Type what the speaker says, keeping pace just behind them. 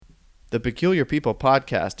The Peculiar People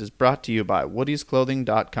podcast is brought to you by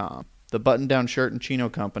woodiesclothing.com, the button-down shirt and chino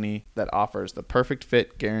company that offers the perfect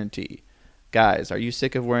fit guarantee. Guys, are you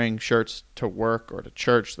sick of wearing shirts to work or to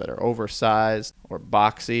church that are oversized or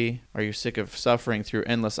boxy? Are you sick of suffering through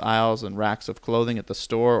endless aisles and racks of clothing at the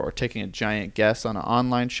store or taking a giant guess on an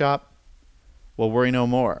online shop? Well, worry no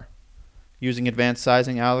more. Using advanced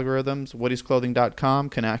sizing algorithms, woodiesclothing.com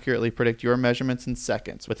can accurately predict your measurements in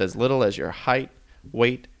seconds with as little as your height,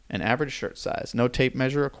 weight, and average shirt size. No tape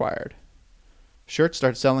measure required. Shirts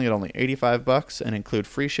start selling at only $85 and include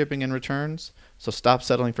free shipping and returns, so stop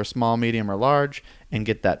settling for small, medium, or large and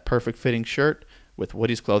get that perfect fitting shirt with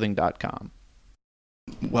woodiesclothing.com.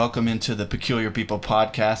 Welcome into the Peculiar People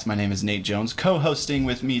podcast. My name is Nate Jones. Co-hosting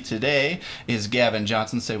with me today is Gavin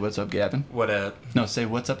Johnson. Say what's up, Gavin. What up? No, say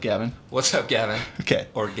what's up, Gavin. What's up, Gavin? Okay.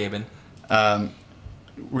 Or Gavin.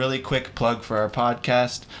 Really quick plug for our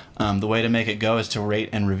podcast. The way to make it go is to rate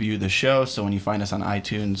and review the show. So when you find us on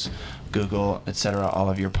iTunes, Google, etc., all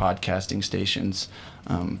of your podcasting stations,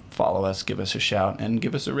 follow us, give us a shout, and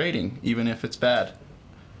give us a rating, even if it's bad,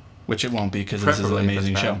 which it won't be because this is an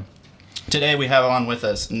amazing show. Today we have on with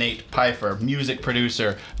us Nate Pyfer, music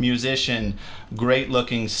producer, musician,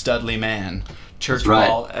 great-looking, studly man. Church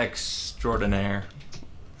ball extraordinaire.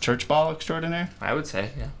 Church ball extraordinaire? I would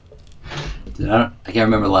say, yeah. Dude, I can't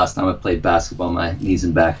remember the last time I played basketball. My knees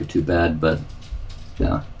and back are too bad, but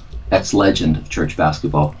yeah, ex-legend of church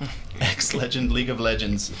basketball. Ex-legend, League of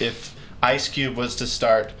Legends. If Ice Cube was to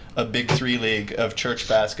start a Big Three league of church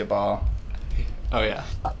basketball. Oh, yeah.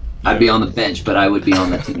 I'd be on the bench, but I would be on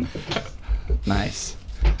the team. Nice.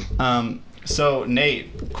 So,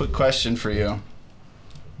 Nate, quick question for you.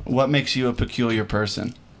 What makes you a peculiar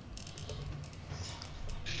person?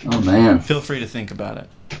 Oh, man. Feel free to think about it.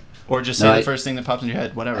 Or just say the first thing that pops in your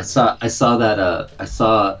head, whatever. I saw that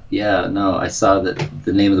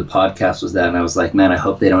the name of the podcast was that, and I was like, man, I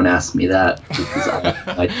hope they don't ask me that, because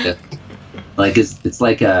it's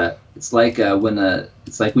like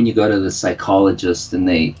when you go to the psychologist and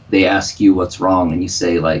they ask you what's wrong, and you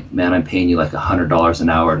say like, man, I'm paying you like $100 an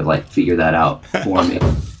hour to like figure that out for me.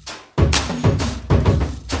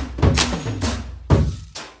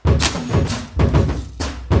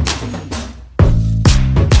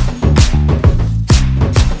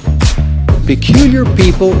 Peculiar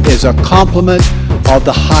people is a compliment of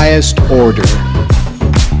the highest order.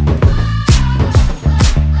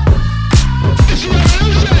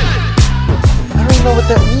 I don't know what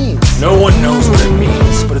that means. No one knows what it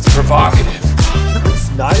means, but it's provocative. No, it's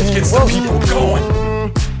not. It gets the people going.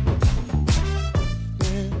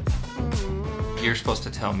 You're supposed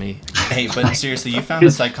to tell me. Hey, but seriously, you found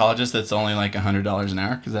a psychologist that's only like $100 an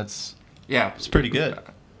hour? Because it's pretty good.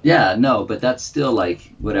 Yeah, no, but that's still like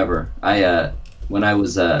whatever. When I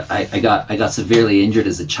was I got severely injured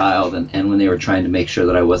as a child, and when they were trying to make sure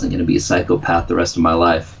that I wasn't going to be a psychopath the rest of my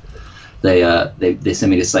life, they sent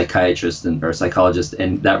me to a psychiatrist or a psychologist,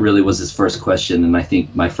 and that really was his first question. And I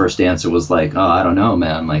think my first answer was like, oh, I don't know,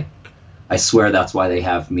 man. Like, I swear that's why they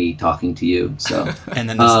have me talking to you. So and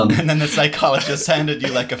then the psychologist handed you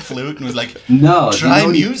like a flute and was like, no, try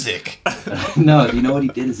music. No, you know what he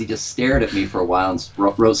did is he just stared at me for a while and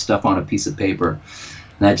wrote stuff on a piece of paper, and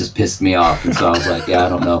that just pissed me off. And so I was like, yeah, I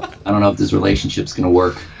don't know if this relationship's gonna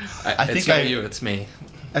work. I think it's me.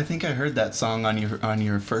 I think I heard that song on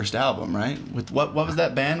your first album, right? With what was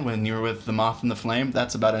that band when you were with the Moth The Flame?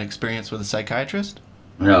 That's about an experience with a psychiatrist?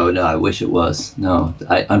 No, I wish it was. No,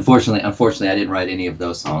 unfortunately, I didn't write any of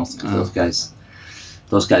those songs, because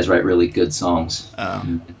those guys write really good songs.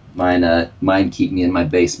 Mine keep me in my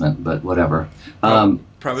basement, but whatever.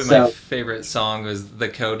 Probably my favorite song was "The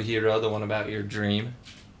Code Hero," the one about your dream.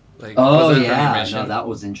 Like, no, that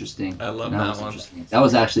was interesting. I love that one. That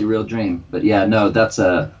was actually a real dream. But yeah, no, that's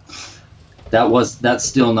still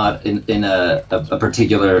not in a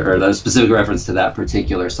particular or a specific reference to that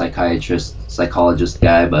particular psychologist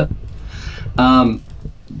guy, but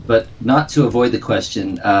not to avoid the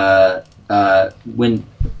question. When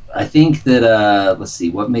I think that let's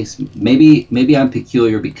see, what makes maybe I'm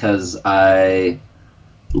peculiar because I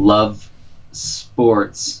love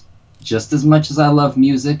sports just as much as I love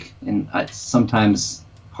music, and it's sometimes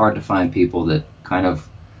hard to find people that kind of.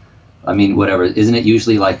 I mean, whatever. Isn't it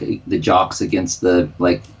usually like the jocks against the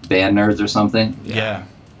like band nerds or something? Yeah.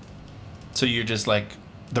 So you're just like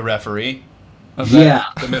the referee of that? Yeah.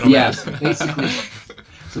 The middleman. Yeah.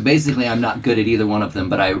 So basically, I'm not good at either one of them,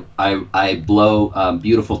 but I blow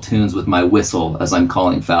beautiful tunes with my whistle as I'm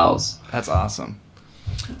calling fouls. That's awesome.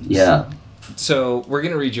 Yeah. So we're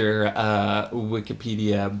gonna read your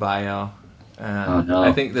Wikipedia bio. Oh no.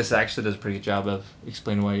 I think this actually does a pretty good job of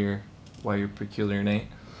explaining why you're peculiar, Nate.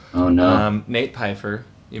 Oh no. Nate Pyfer,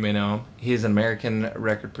 you may know him. He's an American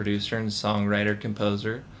record producer and songwriter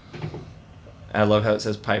composer. I love how it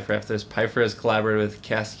says Pyfer after this. Pyfer has collaborated with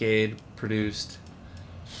Kaskade, produced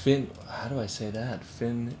Finn. How do I say that?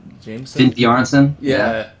 Finn Jameson. Finn Bjarnson.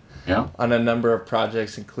 Yeah. Yeah. On a number of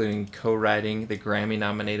projects, including co-writing the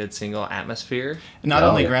Grammy-nominated single "Atmosphere." Not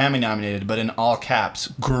only Grammy nominated, but in all caps,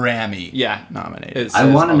 Grammy nominated. It I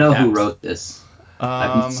says want to all know caps. who wrote this.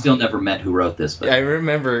 I've still never met who wrote this. But I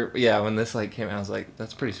remember, when this came out, I was like,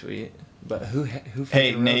 "That's pretty sweet." But who?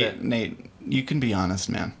 Hey, wrote it? Nate, you can be honest,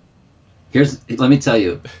 man. Let me tell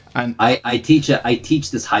you. I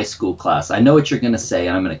teach this high school class. I know what you're going to say,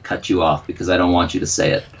 and I'm going to cut you off because I don't want you to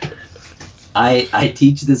say it. I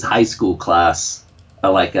teach this high school class,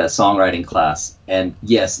 like a songwriting class, and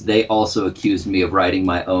yes, they also accused me of writing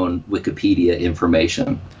my own Wikipedia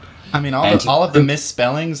information. I mean, all of the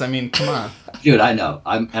misspellings. I mean, come on, dude. I know.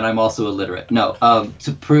 I'm also illiterate. No,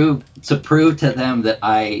 to prove to them that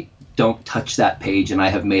I don't touch that page, and I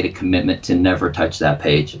have made a commitment to never touch that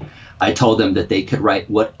page. I told them that they could write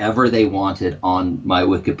whatever they wanted on my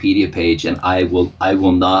Wikipedia page, and I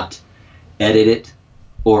will not edit it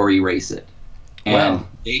or erase it. And Wow.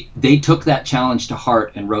 they took that challenge to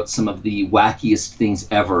heart and wrote some of the wackiest things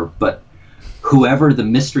ever. But whoever the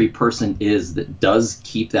mystery person is that does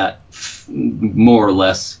keep that more or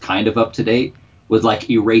less kind of up to date would like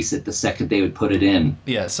erase it the second they would put it in.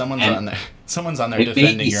 yeah, someone's And on there. Someone's on there It made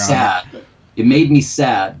defending me your sad. It made me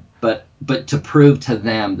sad. But to prove to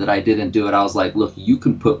them that I didn't do it, I was like, look, you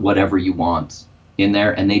can put whatever you want in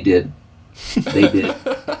there, and they did. They did.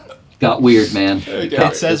 Got weird, man.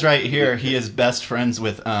 It says right here he is best friends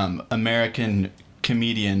with American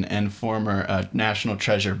comedian and former national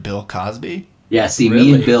treasure Bill Cosby. Yeah, see, me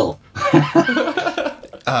Really? and Bill.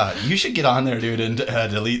 You should get on there, dude, and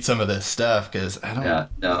delete some of this stuff because I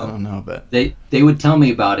don't know, but They would tell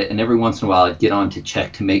me about it, and every once in a while I'd get on to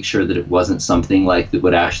check to make sure that it wasn't something like that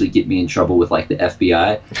would actually get me in trouble with like the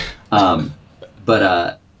FBI.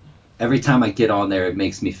 But every time I get on there, it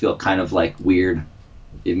makes me feel kind of like weird.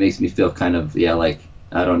 It makes me feel kind of like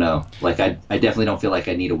I don't know. Like I definitely don't feel like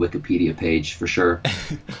I need a Wikipedia page for sure.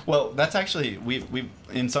 well, that's actually we've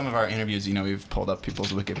in some of our interviews, we've pulled up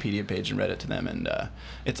people's Wikipedia page and read it to them, and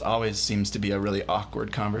it's always seems to be a really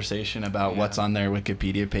awkward conversation about what's on their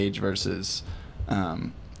Wikipedia page versus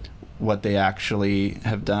what they actually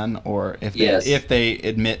have done, or if they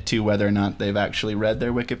admit to whether or not they've actually read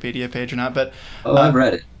their Wikipedia page or not. But I've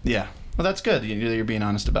read it. Yeah, well, that's good. You're being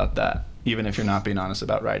honest about that, even if you're not being honest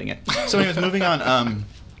about writing it. So anyways, moving on.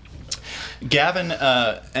 Gavin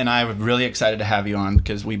and I were really excited to have you on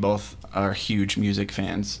because we both are huge music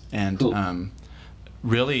fans. And Cool.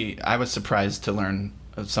 Really, I was surprised to learn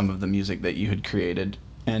some of the music that you had created.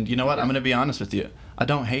 And you know what? I'm going to be honest with you. I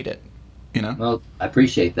don't hate it. Well, I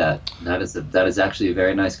appreciate that. That is actually a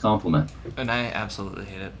very nice compliment. And I absolutely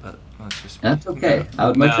hate it, but that's just That's okay. I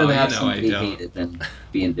would much rather have I somebody don't. hate it than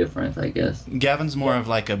be indifferent, I guess. Gavin's more of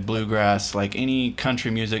like a bluegrass, like any country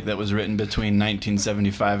music that was written between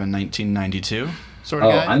 1975 and 1992 sort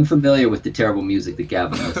of guy. I'm familiar with the terrible music that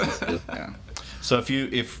Gavin listens to. Yeah. So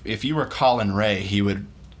if you were Colin Ray, he would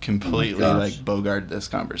completely like bogart this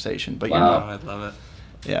conversation. But Wow. I'd love it.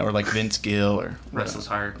 Yeah, or like Vince Gill or Restless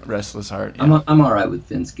Heart. Restless Heart. Yeah, I'm all right with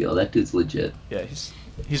Vince Gill. That dude's legit. yeah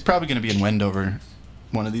he's probably going to be in Wendover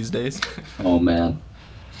one of these days. Oh man.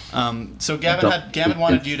 So Gavin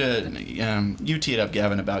wanted you to you tee it up,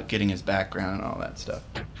 Gavin, about getting his background and all that stuff.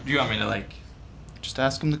 Do you want me to Just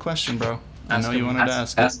ask him the question, bro. I Ask know you him. wanted to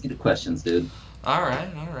ask. Ask me the questions, dude. All right.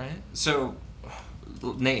 So,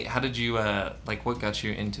 Nate, how did you what got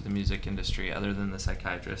you into the music industry other than the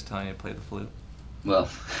psychiatrist telling you to play the flute? Well,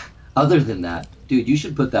 other than that, dude, you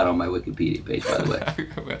should put that on my Wikipedia page, by the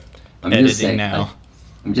way. I'm Editing just saying, now.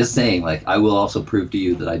 I'm just saying, I will also prove to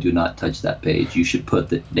you that I do not touch that page. You should put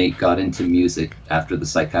that Nate got into music after the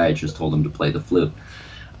psychiatrist told him to play the flute.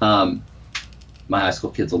 My high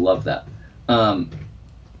school kids will love that.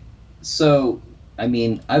 So, I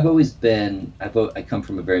mean, I've always been, I come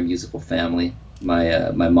from a very musical family.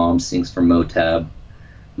 My mom sings for Motab.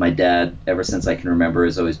 My dad, ever since I can remember,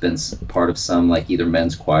 has always been part of some either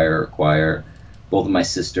men's choir or choir. Both of my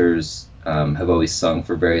sisters have always sung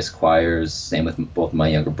for various choirs. Same with both of my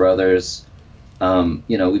younger brothers.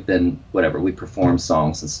 We've been we perform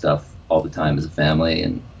songs and stuff all the time as a family,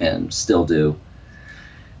 and still do.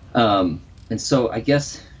 And so I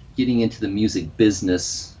guess getting into the music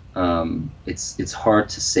business, it's hard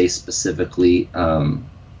to say specifically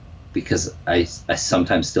because I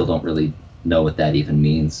sometimes still don't really know what that even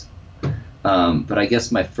means. But I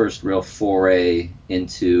guess my first real foray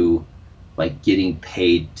into like getting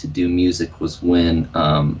paid to do music was when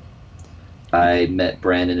I met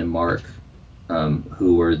Brandon and Mark,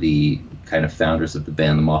 who were the kind of founders of the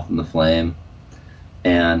band The Moth and the Flame,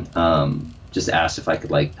 and just asked if I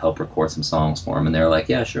could like help record some songs for them, and they were like,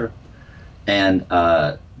 yeah, sure. And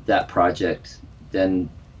that project then,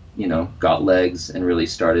 got legs and really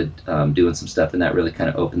started doing some stuff, and that really kind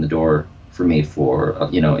of opened the door for me for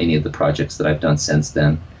any of the projects that I've done since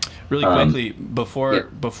then. Really quickly,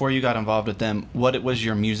 before you got involved with them, what was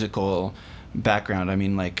your musical background? I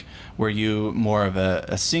mean, like, were you more of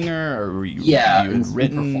a singer, or were you had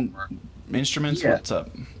written instruments? Yeah. What's up?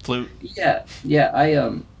 Flute? Yeah.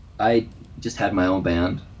 I just had my own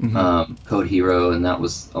band, Code Hero, and that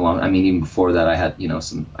was even before that I had,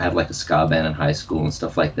 I had like a ska band in high school and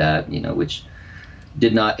stuff like that, which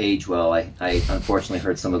did not age well. I unfortunately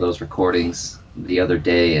heard some of those recordings the other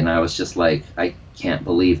day, and I was just like, I can't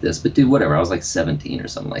believe this, but dude, whatever. I was like 17 or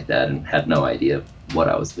something like that and had no idea what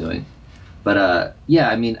I was doing. But I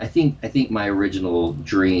think my original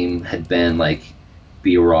dream had been like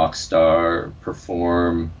be a rock star,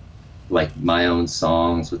 perform like my own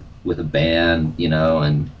songs with a band,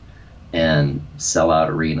 and sell out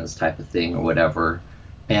arenas type of thing or whatever.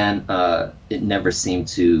 And it never seemed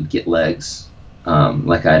to get legs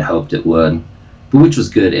like I had hoped it would, but which was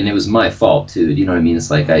good. And it was my fault too. You know what I mean?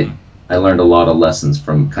 It's like I learned a lot of lessons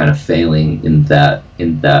from kind of failing in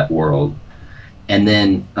that world. And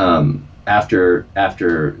then after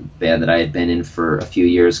band that I had been in for a few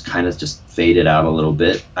years kind of just faded out a little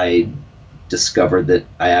bit, I discovered that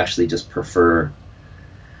I actually just prefer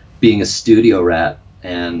being a studio rat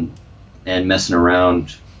and messing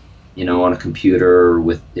around, on a computer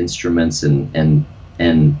with instruments, and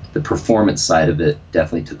the performance side of it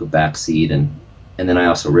definitely took a back seat. And then I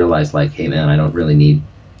also realized, like, hey man, I don't need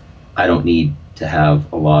to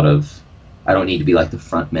be like the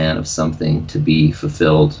front man of something to be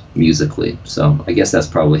fulfilled musically. So I guess that's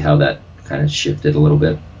probably how that kind of shifted a little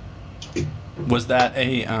bit. Was that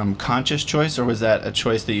a conscious choice, or was that a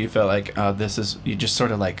choice that you felt like you just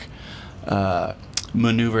sort of like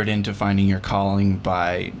maneuvered into finding your calling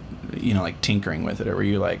by, like tinkering with it, or were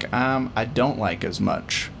you like, I don't like as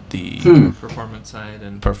much the performance side,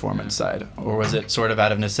 or was it sort of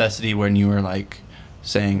out of necessity when you were like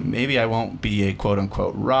saying, maybe I won't be a quote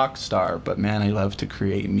unquote rock star, but man, I love to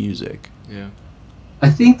create music? Yeah.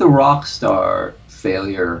 I think the rock star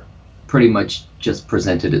failure pretty much just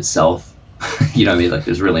presented itself. You know what I mean? Like,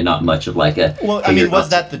 there's really not much of like a... Well, I mean, was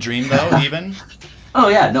that the dream, though, even? Oh,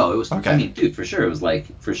 yeah, no, it was... Okay. I mean, dude, for sure, it was like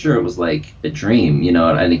a dream,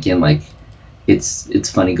 And again, like, it's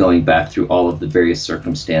funny going back through all of the various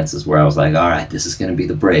circumstances where I was like, all right, this is going to be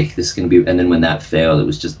the break. This is going to be... And then when that failed, it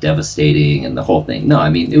was just devastating, and the whole thing. No, I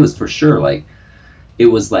mean, it was for sure, like... It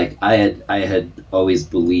was like I had always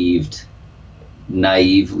believed...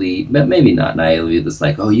 naively, but maybe not naively, it's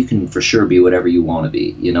like, oh, you can for sure be whatever you want to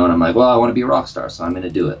be, and I'm like, well, I want to be a rock star, so I'm going to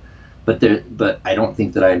do it. But I don't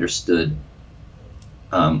think that I understood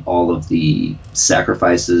all of the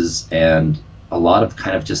sacrifices and a lot of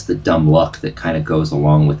kind of just the dumb luck that kind of goes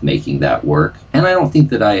along with making that work. And I don't think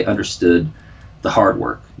that I understood the hard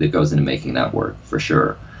work that goes into making that work, for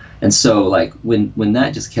sure. And so, like, when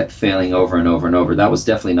that just kept failing over and over and over, that was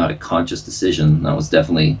definitely not a conscious decision. That was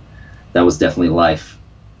definitely life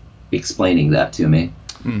explaining that to me.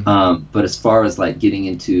 But as far as like getting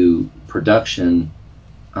into production,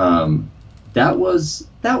 that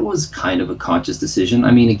was kind of a conscious decision.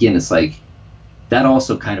 I mean, again, it's like that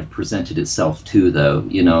also kind of presented itself too, though.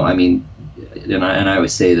 I mean, and I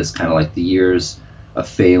always say this, kind of like the years of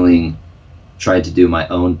failing, tried to do my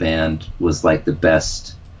own band was like the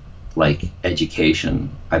best like education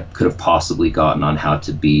I could have possibly gotten on how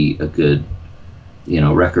to be a good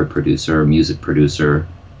record producer, music producer,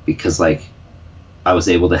 because like I was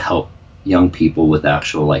able to help young people with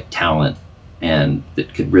actual like talent and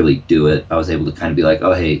that could really do it. I was able to kind of be like,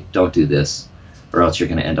 oh, hey, don't do this or else you're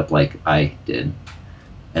going to end up like I did.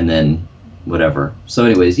 And then whatever. So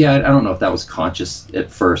anyways, yeah, I don't know if that was conscious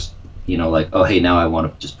at first, like, oh, hey, now I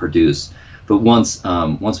want to just produce. But once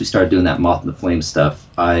we started doing that Moth the Flame stuff,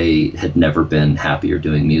 I had never been happier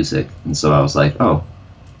doing music. And so I was like, oh,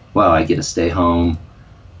 wow, I get to stay home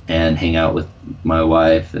and hang out with my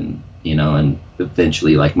wife and, and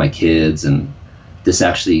eventually like my kids. And this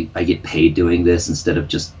actually, I get paid doing this instead of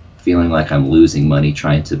just feeling like I'm losing money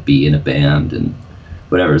trying to be in a band and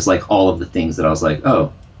whatever. It's like all of the things that I was like,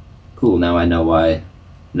 oh, cool. Now I know why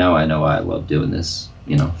I love doing this,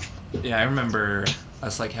 Yeah, I remember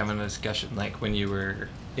us like having a discussion like when you were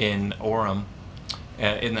in Orem,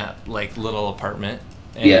 in that like little apartment,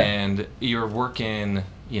 and you were working,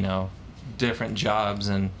 different jobs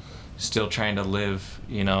and still trying to live,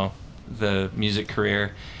 the music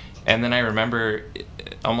career. And then I remember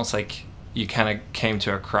almost like you kind of came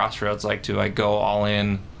to a crossroads, like, do I go all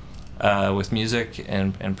in with music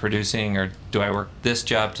and producing, or do I work this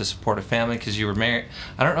job to support a family? Because you were married.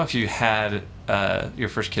 I don't know if you had your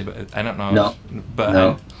first kid, but I don't know. No.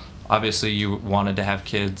 But obviously you wanted to have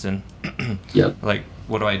kids, and Yep. like,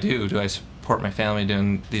 what do I do? Do I support my family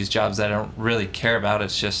doing these jobs that I don't really care about?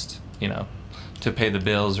 It's just, to pay the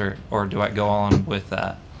bills, or do I go on with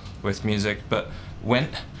music? But when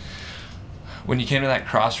you came to that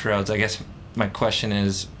crossroads, I guess my question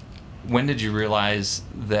is, when did you realize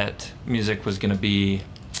that music was going to be,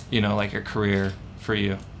 like a career for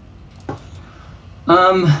you?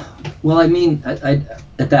 Well, I mean, I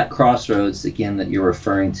at that crossroads again that you're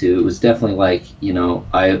referring to, it was definitely like,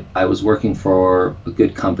 I was working for a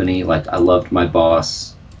good company. Like, I loved my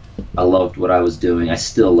boss. I loved what I was doing. I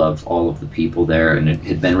still loved all of the people there, and it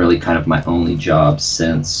had been really kind of my only job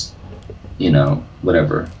since,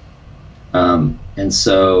 whatever. And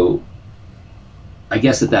so I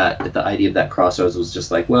guess at the idea of that crossroads was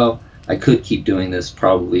just like, well, I could keep doing this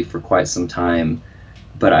probably for quite some time,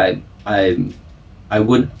 but I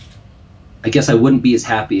wouldn't be as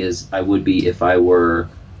happy as I would be if I were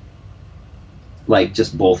like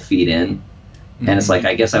just both feet in. And it's like,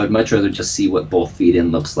 I guess I would much rather just see what both feet in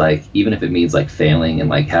looks like, even if it means like failing and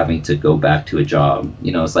like having to go back to a job.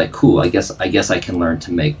 It's like, cool, I guess I can learn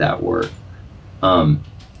to make that work.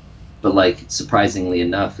 But like, surprisingly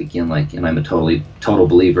enough, again, like, and I'm a total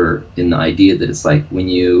believer in the idea that it's like,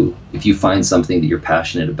 if you find something that you're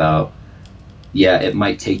passionate about, yeah, it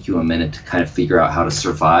might take you a minute to kind of figure out how to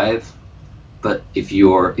survive. But if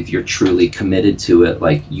you're truly committed to it,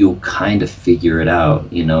 like, you'll kind of figure it out,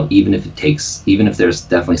 even if there's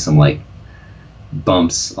definitely some like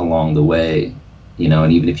bumps along the way,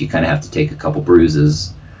 and even if you kind of have to take a couple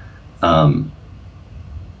bruises.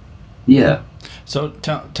 Yeah. So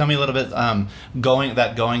tell me a little bit,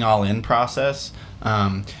 going all in process.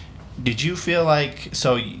 Did you feel like,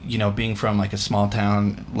 being from like a small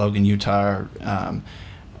town, Logan, Utah,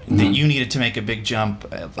 that you needed to make a big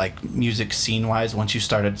jump, like say scene wise, once you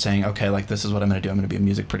started saying, okay, like, this is what I'm going to do. I'm going to be a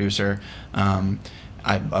music producer.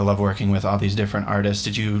 I love working with all these different artists.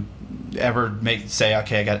 Did you ever say,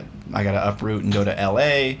 okay, I got to uproot and go to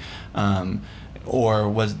LA? Or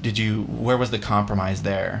where was the compromise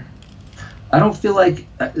there? I don't feel like,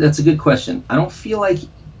 that's a good question. I don't feel like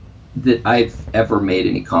that I've ever made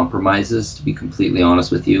any compromises, to be completely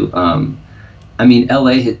honest with you. I mean,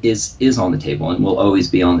 LA is on the table and will always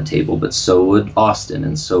be on the table, but so would Austin,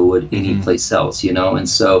 and so would any place else, and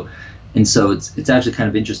so it's actually kind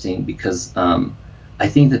of interesting because I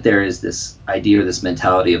think that there is this idea or this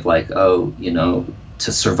mentality of like, oh,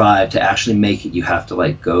 to survive, to actually make it, you have to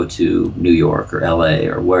like go to New York or LA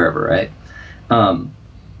or wherever, right?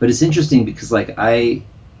 But it's interesting because like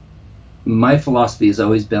my philosophy has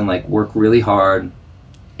always been like, work really hard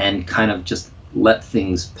and kind of just let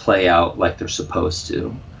things play out like they're supposed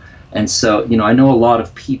to. And so, I know a lot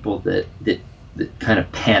of people that kind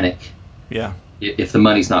of panic. Yeah. If the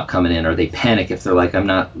money's not coming in, or they panic if they're like, I'm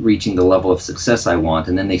not reaching the level of success I want,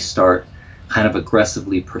 and then they start kind of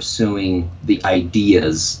aggressively pursuing the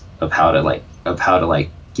ideas of how to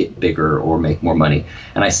get bigger or make more money.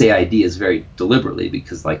 And I say ideas very deliberately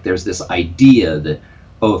because like there's this idea that,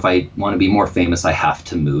 oh, if I want to be more famous, I have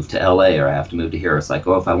to move to LA or I have to move to here. It's like,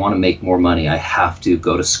 oh, if I want to make more money, I have to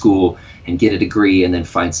go to school and get a degree and then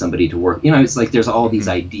find somebody to work. It's like there's all these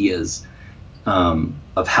ideas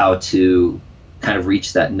of how to kind of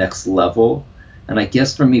reach that next level. And I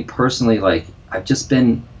guess for me personally, like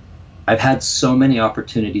I've had so many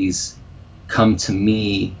opportunities come to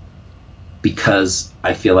me because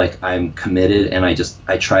I feel like I'm committed and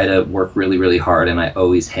I try to work really, really hard, and I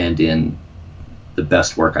always hand in the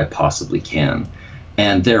best work I possibly can.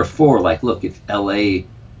 And therefore, like, look, if LA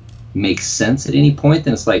makes sense at any point,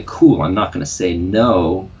 then it's like, cool, I'm not going to say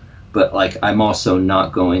no, but like I'm also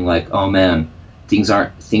not going like, oh man, things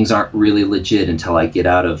aren't really legit until I get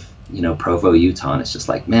out of, Provo, Utah. And it's just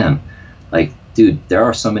like, man, like, dude, there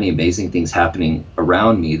are so many amazing things happening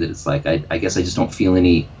around me that it's like, I guess I just don't feel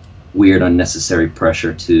any weird unnecessary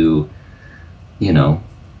pressure to,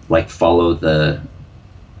 like follow the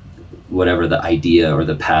whatever the idea or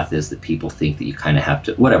the path is that people think that you kind of have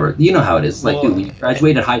to, whatever, how it is. Like, dude, when you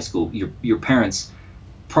graduated high school, your parents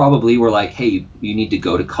probably were like, hey, you need to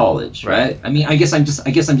go to college, right? I mean, I guess I'm just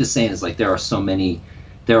saying is like, there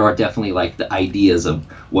are definitely like the ideas of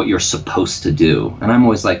what you're supposed to do. And I'm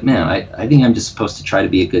always like, man, I think I'm just supposed to try to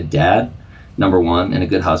be a good dad, number one, and a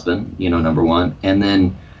good husband, number one. And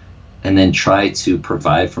then and then try to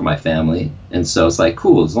provide for my family. And so it's like,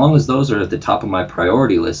 cool, as long as those are at the top of my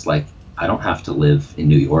priority list, like I don't have to live in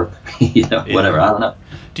New York, whatever. I don't know.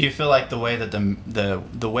 Do you feel like the way that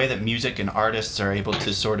the way that music and artists are able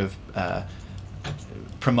to sort of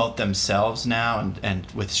promote themselves now, and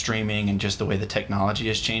with streaming and just the way the technology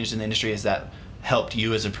has changed in the industry, has that helped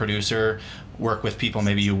you as a producer work with people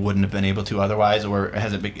maybe you wouldn't have been able to otherwise, or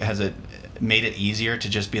has it made it easier to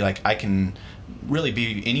just be like, I can really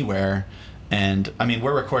be anywhere? And I mean,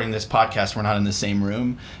 we're recording this podcast, we're not in the same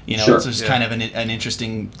room, Sure. It's just kind of an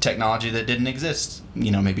interesting technology that didn't exist,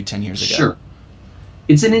 maybe 10 years ago. Sure.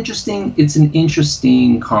 It's an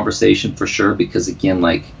interesting conversation for sure, because again,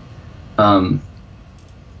 like,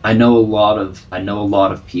 I know a lot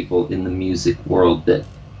of people in the music world that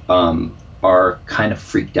are kind of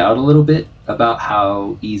freaked out a little bit about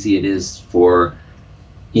how easy it is for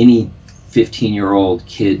any 15-year-old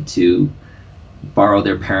kid to borrow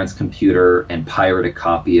their parents' computer and pirate a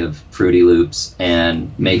copy of Fruity Loops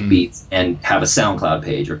and make beats and have a SoundCloud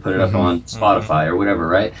page or put it up on Spotify or whatever,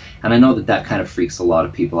 right? And I know that kind of freaks a lot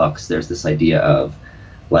of people out, because there's this idea of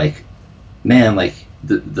like, man, like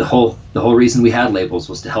the whole reason we had labels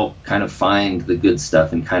was to help kind of find the good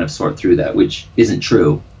stuff and kind of sort through that, which isn't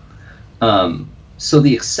true. So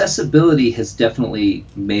the accessibility has definitely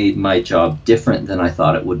made my job different than I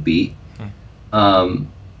thought it would be.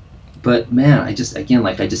 But man, I just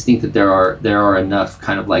think that there are enough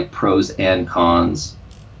kind of like pros and cons.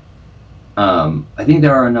 I think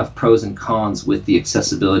there are enough pros and cons with the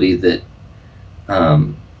accessibility that,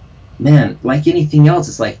 man, like anything else,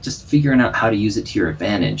 it's like just figuring out how to use it to your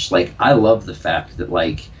advantage. Like, I love the fact that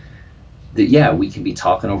yeah, we can be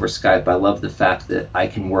talking over Skype. I love the fact that I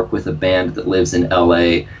can work with a band that lives in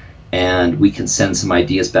LA, and we can send some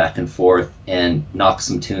ideas back and forth and knock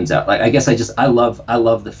some tunes out. Like, I guess I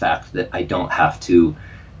love the fact that I don't have to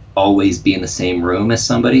always be in the same room as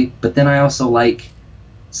somebody. But then I also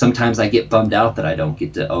sometimes I get bummed out that I don't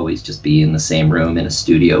get to always just be in the same room in a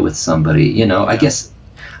studio with somebody, Yeah. I guess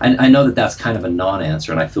I know that that's kind of a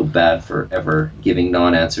non-answer, and I feel bad for ever giving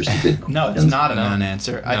non-answers to good questions. No, it's not a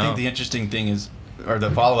non-answer. I think the interesting thing is, or the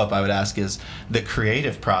follow-up I would ask is, the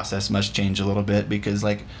creative process must change a little bit, because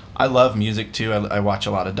like, I love music too. I watch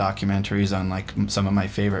a lot of documentaries on like some of my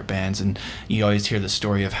favorite bands, and you always hear the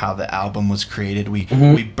story of how the album was created. We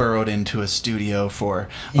burrowed into a studio for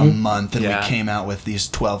a month, and we came out with these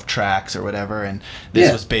 12 tracks or whatever, and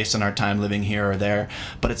this was based on our time living here or there.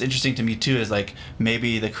 But it's interesting to me too, is like,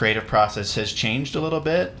 maybe the creative process has changed a little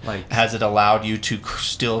bit. Like, has it allowed you to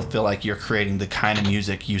still feel like you're creating the kind of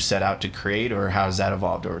music you set out to create, or how has that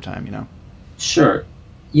evolved over time? Sure.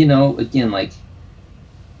 Again, like,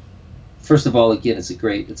 first of all, again, it's a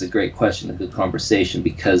great question, a good conversation,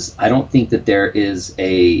 because I don't think that there is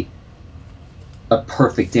a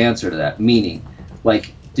perfect answer to that. Meaning,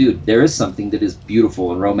 like, dude, there is something that is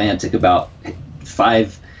beautiful and romantic about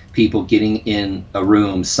 5 people getting in a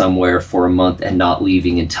room somewhere for a month and not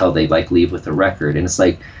leaving until they like leave with a record. And it's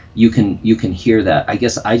like, you can hear that. I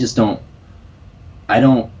guess I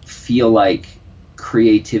don't feel like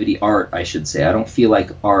art, I should say. I don't feel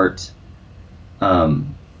like art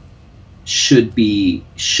should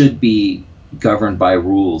be governed by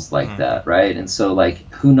rules like that, right? And so, like,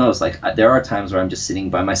 who knows? Like, there are times where I'm just sitting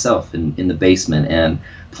by myself in the basement and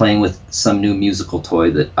playing with some new musical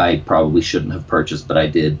toy that I probably shouldn't have purchased, but I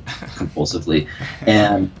did compulsively,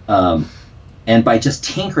 and by just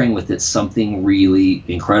tinkering with it, something really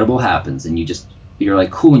incredible happens, and you're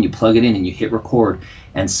like, cool, and you plug it in and you hit record,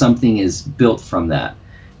 and something is built from that,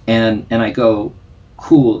 and I go,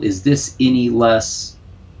 cool, is this any less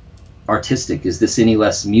artistic? Is this any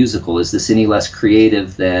less musical? Is this any less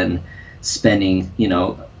creative than spending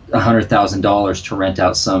 $100,000 to rent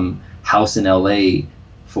out some house in LA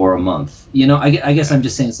for a month? I guess I'm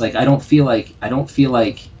just saying, it's like, I don't feel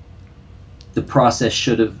like the process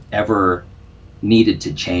should have ever needed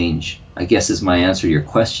to change, I guess, is my answer to your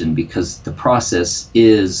question, because the process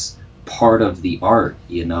is part of the art,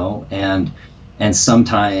 and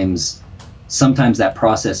sometimes that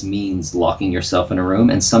process means locking yourself in a room,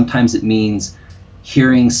 and sometimes it means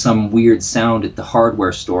hearing some weird sound at the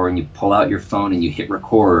hardware store, and you pull out your phone and you hit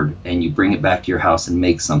record and you bring it back to your house and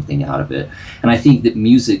make something out of it. And I think that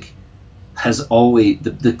music has always,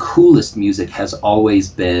 the coolest music has always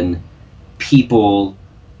been people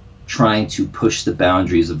trying to push the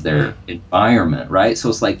boundaries of their environment, right? So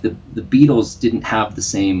it's like the Beatles didn't have the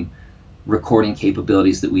same recording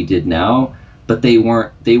capabilities that we did now, but they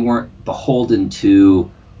weren't beholden to,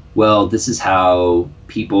 well, this is how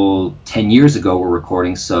people 10 years ago were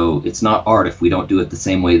recording, so it's not art if we don't do it the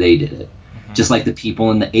same way they did it. Just like the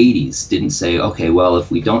people in the 80s didn't say, okay, well,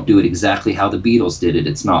 if we don't do it exactly how the Beatles did it,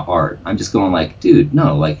 it's not art. I'm just going like, dude,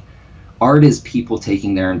 no, like art is people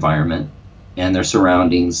taking their environment and their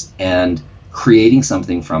surroundings and creating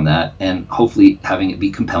something from that, and hopefully having it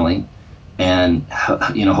be compelling, and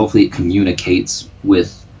hopefully it communicates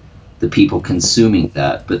with the people consuming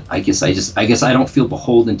that. But I guess I don't feel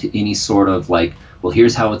beholden to any sort of like, well,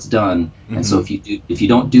 here's how it's done, and so if you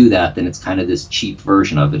don't do that, then it's kind of this cheap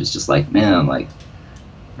version of it. It's just like,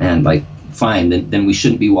 fine, then we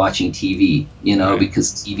shouldn't be watching TV, Right.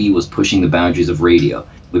 because TV was pushing the boundaries of radio.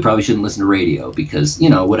 We probably shouldn't listen to radio because,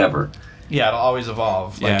 whatever. Yeah, it'll always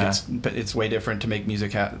evolve. Like Yeah. it's way different to make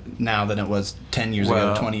music now than it was 10 years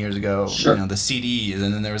Well, ago, 20 years ago. Sure. The CDs,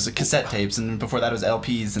 and then there was the cassette tapes, and before that was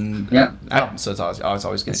LPs and Yeah. albums. So it's always going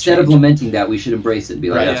to change. Instead of lamenting that, we should embrace it and be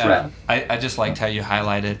like, that's rad. I just liked how you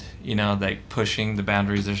highlighted, like pushing the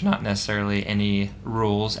boundaries. There's not necessarily any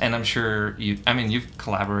rules, and I'm sure you've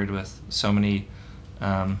collaborated with so many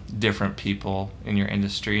different people in your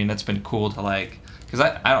industry, and it's been cool to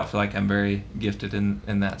because I don't feel like I'm very gifted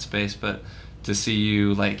in that space, but to see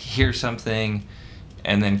you hear something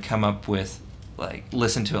and then come up with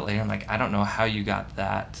listen to it later, I'm like, I don't know how you got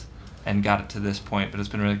that and got it to this point, but it's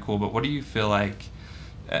been really cool. But what do you feel like,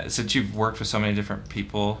 since you've worked with so many different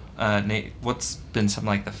people, Nate, what's been some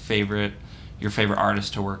your favorite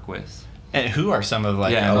artists to work with? And who are some of a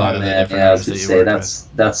Yeah, lot of the different I was artists gonna that you say work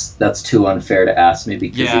with? that's too unfair to ask me,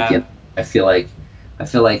 because Yeah. again, I feel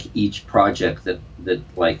like each project that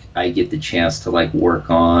I get the chance to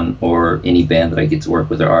work on, or any band that I get to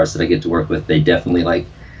work with, or artists that I get to work with, they definitely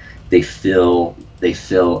they fill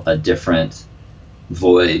a different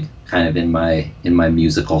void kind of in my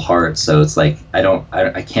musical heart. So it's I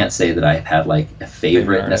can't say that I've had a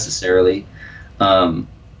favorite artist. necessarily.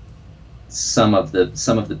 Some of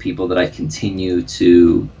the people that I continue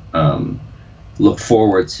to look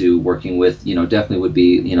forward to working with, definitely would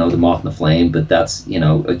be, the Moth The Flame, but that's,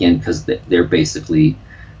 again, because they're basically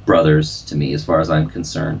brothers to me as far as I'm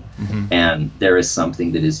concerned. And there is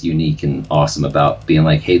something that is unique and awesome about being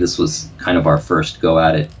like, hey, this was kind of our first go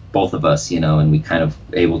at it, both of us, and we kind of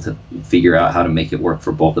able to figure out how to make it work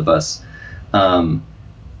for both of us. I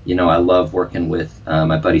love working with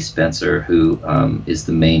my buddy Spencer, who is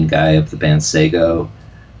the main guy of the band Sego.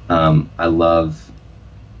 I love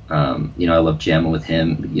jamming with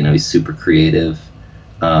him. He's super creative.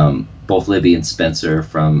 Both Libby and Spencer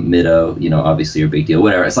from Middo, obviously are a big deal.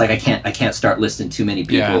 Whatever. It's I can't start listing too many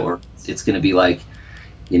people, Yeah. or it's going to be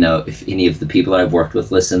if any of the people that I've worked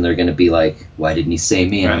with listen, they're going to be like, why didn't he say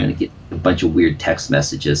me? And I'm Right. going to get a bunch of weird text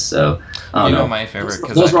messages. So I don't know. My favorite,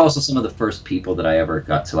 Those were also some of the first people that I ever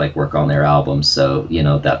got to work on their albums. So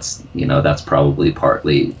that's probably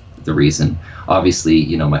partly the reason. Obviously,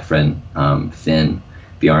 my friend Finn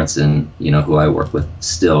Bjarnson, who I work with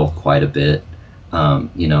still quite a bit,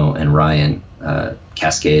 and Ryan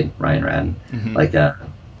Kaskade, Ryan Radden,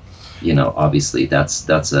 obviously that's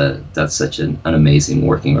such an amazing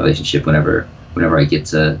working relationship. Whenever I get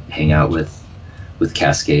to hang out with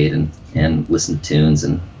Kaskade and listen to tunes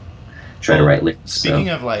and try to write lyrics. Speaking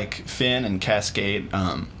of Finn and Kaskade,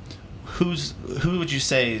 who would you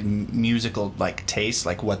say musical taste,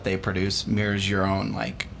 what they produce, mirrors your own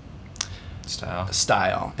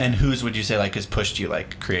style, and whose would you say has pushed you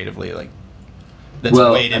creatively, that's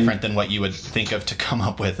way different than what you would think of to come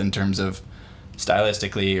up with in terms of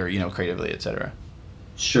stylistically or creatively, etc.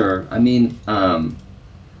 Sure. I mean,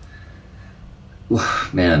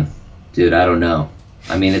 man, dude, I don't know.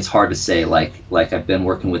 I mean, it's hard to say. I've been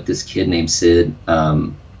working with this kid named Sid,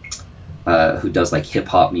 who does hip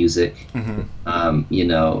hop music. Me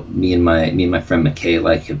and my friend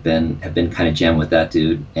McKay have been kind of jamming with that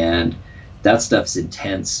dude, and that stuff's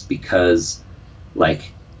intense because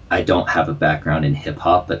I don't have a background in hip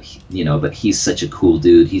hop, but he's such a cool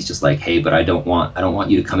dude. He's just hey, but I don't want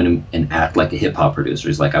you to come in and act like a hip hop producer.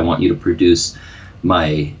 He's I want you to produce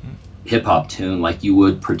my hip hop tune like you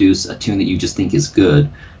would produce a tune that you just think is good.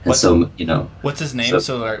 And what's his name,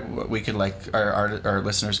 so we could our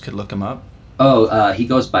listeners could look him up? He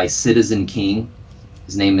goes by Citizen King.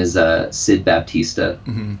 His name is Sid Baptista.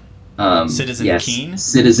 Citizen King?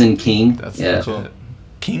 Citizen King. That's cool.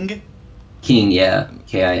 King, yeah,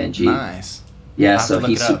 King. Nice. Yeah, I'll have so to look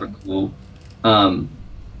he's it up. super cool.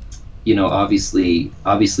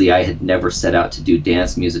 Obviously I had never set out to do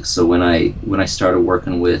dance music, so when I started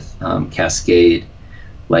working with Kaskade,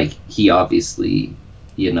 he obviously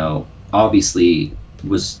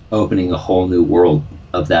was opening a whole new world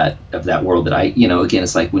of that world that I, again,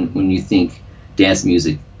 it's when you think dance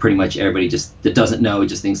music, pretty much everybody that doesn't know, it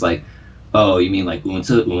just thinks oh, you mean like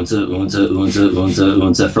unza, unza, unza, unza, unza,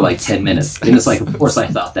 unza for like 10 minutes. And it's like, of course I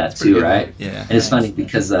thought that too, right? Yeah. And it's funny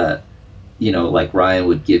because, like Ryan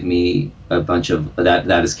would give me a bunch of, that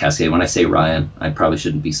is Kaskade. When I say Ryan, I probably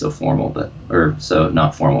shouldn't be so formal, but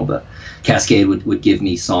Kaskade would give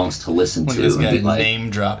me songs to listen to. This guy and like, name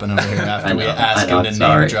dropping over here after I we know, ask I know, him to I'm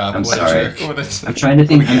sorry, name drop. I'm What a sorry. jerk. I'm trying to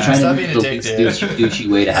think Stop of being the a least dick, dude. douchey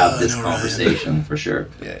way to have this no, conversation for sure.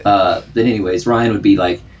 Yeah. But anyways, Ryan would be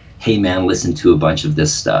like, hey man, listen to a bunch of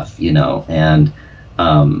this stuff, and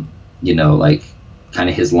like kind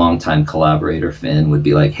of his longtime collaborator Finn would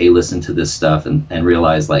be like, hey, listen to this stuff and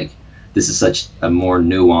realize like this is such a more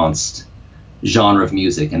nuanced genre of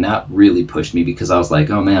music. And that really pushed me because I was like,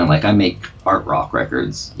 oh man, like I make art rock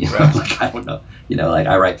records, Right. like I don't know, like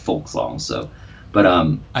I write folk songs. So, but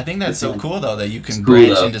I think that's so cool though that you can It's cool,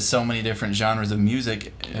 branch though. into so many different genres of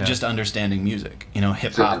music, just understanding music.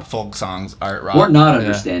 Hip hop, Sure. folk songs, art rock. or not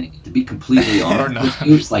understanding it, to be completely honest.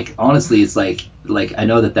 It's like, honestly, it's like I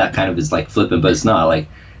know that kind of is like flippant, but it's not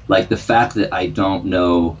like the fact that I don't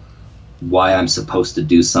know why I'm supposed to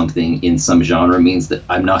do something in some genre means that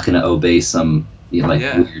I'm not going to obey some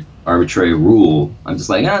weird arbitrary rule. I'm just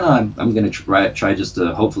like, no, I'm going to try just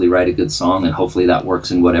to hopefully write a good song, and hopefully that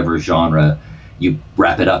works in whatever genre you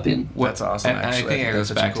wrap it up in. That's awesome. And I actually. think it That's goes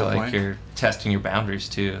such a back cool to like point. you're testing your boundaries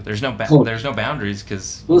too. There's no Cool. there's no boundaries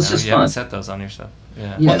because Well, it's just you haven't fun. set those on yourself. Yeah. Yeah.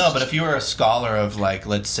 Well, Yes. no, but if you were a scholar of like,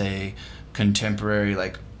 let's say, contemporary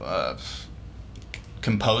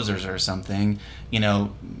composers or something,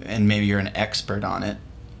 and maybe you're an expert on it,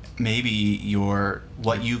 maybe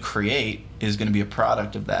what you create is going to be a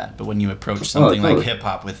product of that. But when you approach something totally. like hip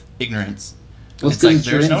hop with ignorance, Well, it's like because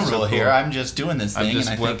you're there's no in so rule here. cool. I'm just doing this thing, I'm just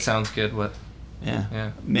and I what think sounds good. What? yeah,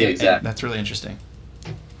 Yeah. maybe exactly. that's really interesting.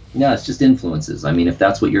 Yeah, it's just influences. I mean, if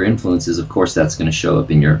that's what your influence is, of course that's going to show up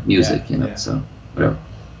in your music, Yeah. so whatever.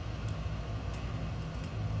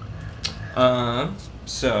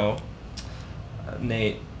 So,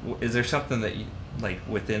 Nate, is there something that you like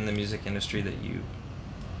within the music industry that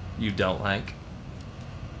you don't like?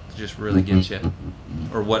 Just really gets you,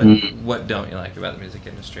 or what don't you like about the music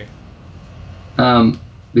industry?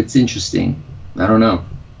 It's interesting. I don't know.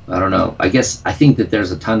 I think that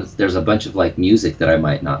there's a bunch of like music that I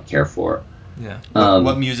might not care for. Yeah.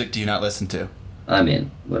 What music do you not listen to? I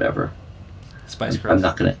mean, whatever. Spice Girls. I'm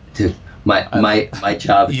not gonna do my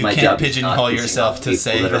job. You my can't job is not pigeonhole pissing yourself off to people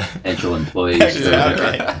say that are that. potential employees.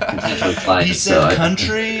 Okay. Potential clients. He so said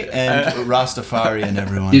country and Rastafari and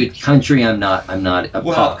everyone. Dude, country. I'm not a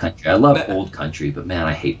Well, pop country. I love that- old country, but man,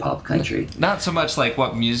 I hate pop country. Not so much like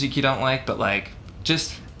what music you don't like, but like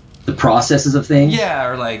just The processes of things. yeah,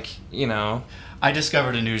 or like I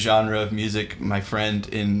discovered a new genre of music. My friend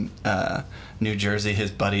in New Jersey,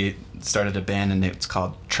 his buddy started a band, and it's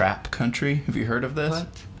called Trap Country. Have you heard of this? What?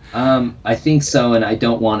 I think so, and I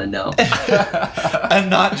don't want to know. I'm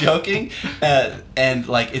not joking. And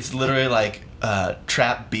like it's literally like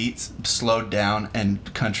trap beats slowed down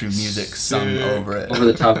and country music sung over it. Over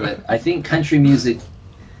the top of it. I think country music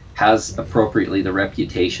has appropriately the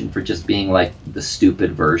reputation for just being like the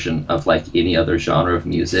stupid version of like any other genre of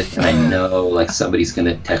music. And I know like somebody's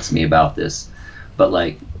gonna text me about this, but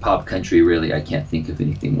like pop country, really, I can't think of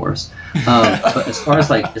anything worse. But as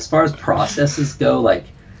far as processes go, like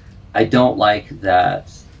I don't like that.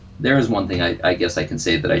 There is one thing I guess I can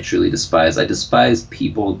say that I truly despise. I despise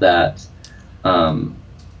people that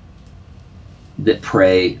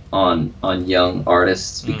prey on young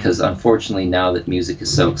artists, because unfortunately now that music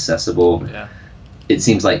is so accessible, it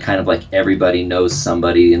seems like kind of like everybody knows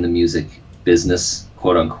somebody in the music business,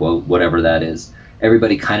 quote unquote, whatever that is.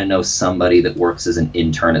 Everybody kind of knows somebody that works as an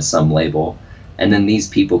intern at some label, and then these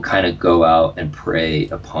people kind of go out and prey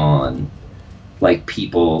upon like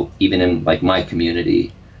people even in like my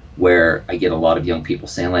community, where I get a lot of young people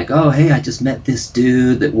saying like, oh hey, I just met this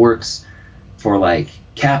dude that works for like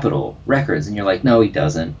Capitol Records, and you're like, no he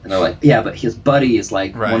doesn't, and they're like, yeah, but his buddy is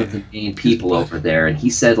like one of the main people over there, and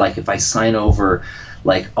he said like if I sign over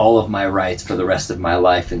like all of my rights for the rest of my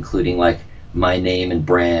life, including like my name and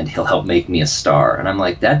brand, he'll help make me a star. And I'm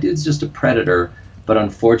like, that dude's just a predator. But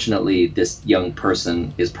unfortunately, this young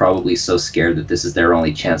person is probably so scared that this is their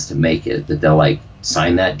only chance to make it, that they'll like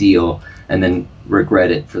sign that deal and then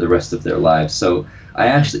regret it for the rest of their lives. So I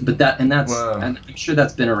actually, and I'm sure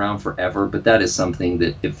that's been around forever, but that is something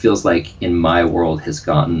that it feels like in my world has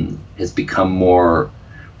become more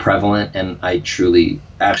prevalent, and I truly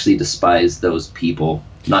actually despise those people.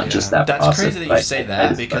 Not just that That's process. crazy that you say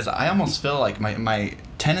that, because I almost feel like my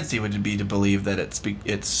tendency would be to believe that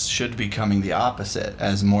it should be becoming the opposite,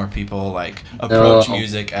 as more people like approach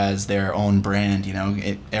music as their own brand.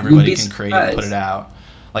 Everybody can create it, put it out.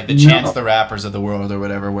 Like the No. Chance the Rappers of the world or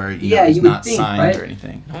whatever, where Yeah, he's you would not think, signed right? or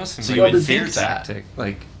anything. It almost seems So like you a would fear think that. tactic.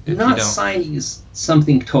 Like if Not you don't. signing is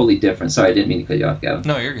something totally different. Sorry, I didn't mean to cut you off, Gavin.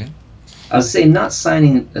 No, you're good. I was saying not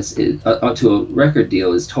signing to a record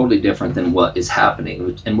deal is totally different than what is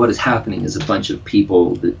happening. And what is happening is a bunch of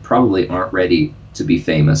people that probably aren't ready to be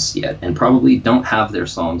famous yet and probably don't have their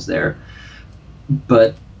songs there,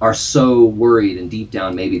 but are so worried, and deep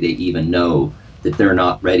down maybe they even know that they're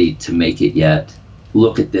not ready to make it yet.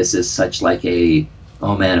 Look at this as such like a,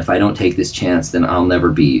 oh man, if I don't take this chance, then I'll never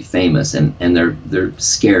be famous. And they're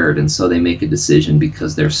scared, and so they make a decision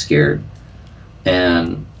because they're scared.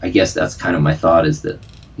 And I guess that's kind of my thought, is that,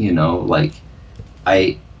 you know, like,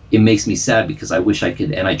 it makes me sad because I wish I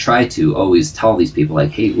could, and I try to always tell these people, like,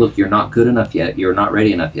 hey, look, you're not good enough yet, you're not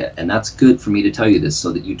ready enough yet, and that's good for me to tell you this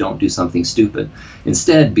so that you don't do something stupid.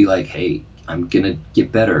 Instead, be like, hey, I'm gonna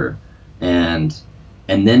get better, and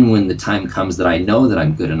then when the time comes that I know that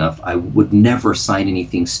I'm good enough, I would never sign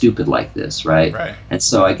anything stupid like this, right? Right. And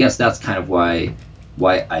so I guess that's kind of why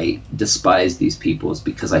I despise these people, is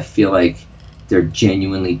because I feel like they're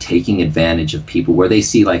genuinely taking advantage of people, where they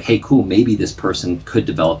see like, hey, cool, maybe this person could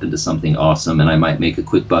develop into something awesome and I might make a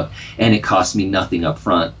quick buck, and it costs me nothing up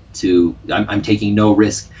front I'm taking no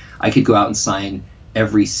risk. I could go out and sign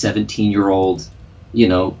every 17-year-old, you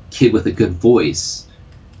know, kid with a good voice,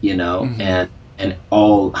 you know, and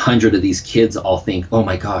all 100 of these kids all think, oh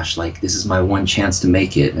my gosh, like this is my one chance to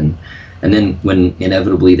make it. And then when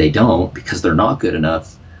inevitably they don't, because they're not good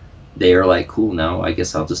enough, they are like, cool, now I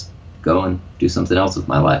guess I'll just go and do something else with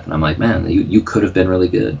my life. And I'm like, man, you could have been really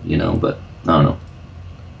good, you know, but I don't know.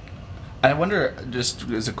 I wonder, just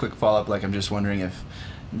as a quick follow-up, like I'm just wondering if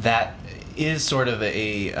that is sort of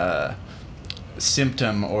a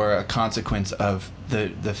symptom or a consequence of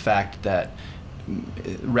the fact that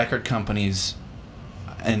record companies,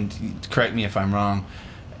 and correct me if I'm wrong,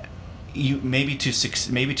 you maybe to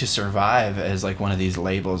survive as like one of these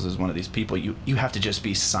labels, as one of these people, you have to just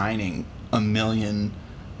be signing a million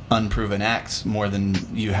unproven acts more than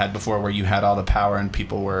you had before, where you had all the power and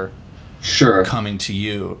people were coming to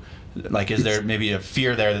you. Like, is there maybe a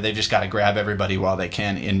fear there that they've just got to grab everybody while they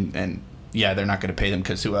can, and yeah, they're not going to pay them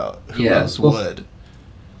because who else would?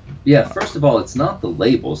 Yeah, first of all, it's not the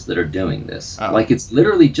labels that are doing this. Oh. Like, it's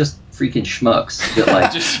literally just freaking schmucks that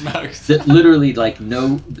like Just schmucks. that literally like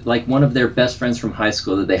know, like one of their best friends from high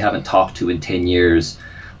school that they haven't talked to in 10 years,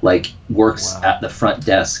 like works at the front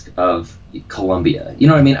desk of Columbia. You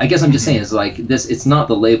know what I mean? I guess I'm just saying, is like this, it's not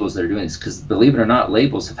the labels that are doing this, because believe it or not,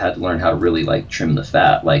 labels have had to learn how to really like trim the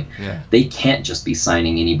fat. Like they can't just be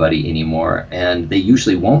signing anybody anymore, and they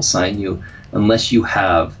usually won't sign you unless you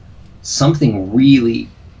have something really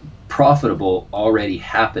profitable already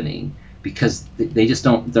happening, because they just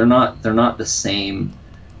don't, they're not the same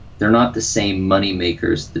money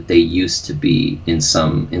makers that they used to be in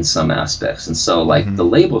some aspects. And so like the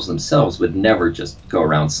labels themselves would never just go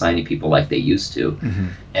around signing people like they used to.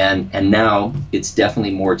 And now it's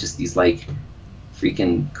definitely more just these like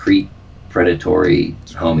freaking creep predatory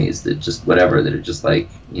homies that just whatever, that are just like,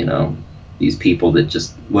 you know, these people that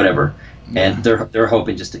just whatever. And they're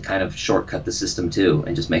hoping just to kind of shortcut the system too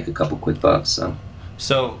and just make a couple quick bucks.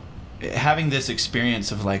 So having this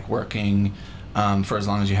experience of like working for as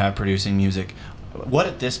long as you have producing music, what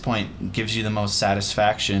at this point gives you the most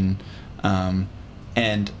satisfaction,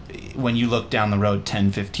 and when you look down the road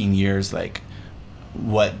 10-15 years, like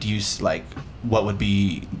what do you like, what would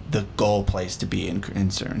be the goal place to be in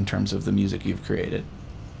terms of the music you've created?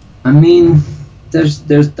 I mean, that's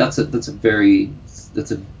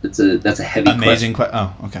a heavy amazing question.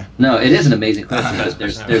 Oh, okay. No, it is an amazing question, but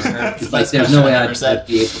there's no way I'd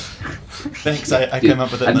be able. Thanks, I came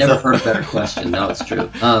up with it. I've never heard a better question. No, it's true.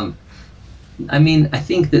 I mean, I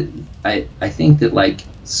think that like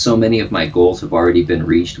so many of my goals have already been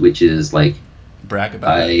reached, which is like, brag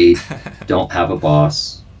about it. I don't have a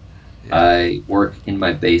boss. I work in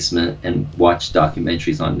my basement and watch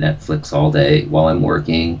documentaries on Netflix all day while I'm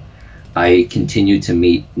working. I continue to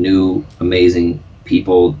meet new amazing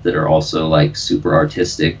people that are also like super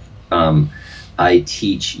artistic. I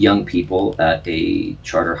teach young people at a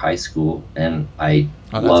charter high school, and I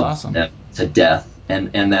love them to death.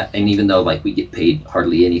 And even though like we get paid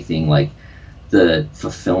hardly anything, like the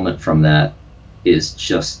fulfillment from that is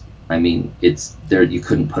just, I mean, it's there. You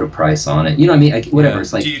couldn't put a price on it. You know what I mean? Whatever. Yeah.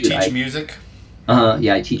 It's like. Do you teach music?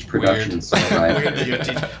 Yeah, I teach production. Weird that you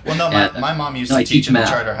teach. Well, no, my mom used to teach in the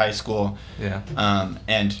charter high school. Yeah.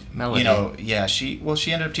 And Melody. You know, yeah, she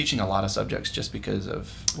ended up teaching a lot of subjects just because of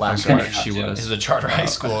lack of smart she was. It was a charter high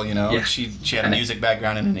school, you know. Yeah. She had a music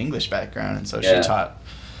background and an English background, and so she taught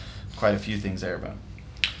quite a few things there. But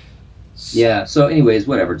Yeah. So, anyways,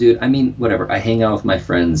 whatever, dude. I mean, whatever. I hang out with my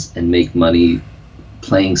friends and make money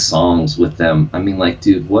playing songs with them. I mean, like,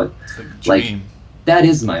 dude, what? It's the Like, dream. that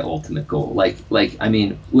is my ultimate could I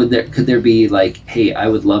mean, could there be like, hey, I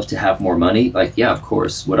would love to have more money? Like, yeah, of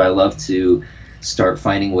course. Would I love to start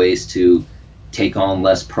finding ways to take on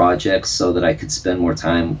less projects so that I could spend more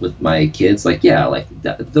time with my kids? Like, yeah, like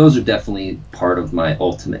those are definitely part of my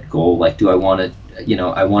ultimate goal. Like, do I want to,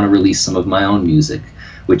 I want to release some of my own music,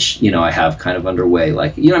 which, I have kind of underway.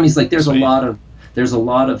 Like, what I mean? It's like there's a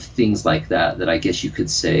lot of things like that I guess you could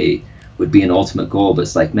say would be an ultimate goal, but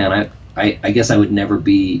it's like, man, I guess I would never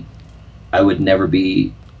be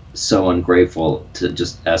so ungrateful to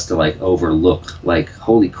just as to like overlook, like,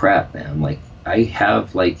 holy crap, man, like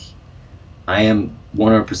I am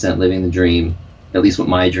 100% living the dream, at least what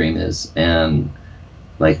my dream is, and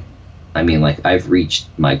like, I mean, like, I've reached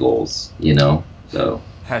my goals, so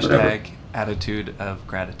whatever. Attitude of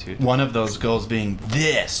gratitude. One of those goals being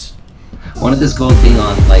this. One of these goals being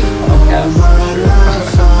on like podcasts,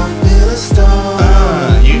 for sure.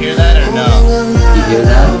 You hear that or no? You hear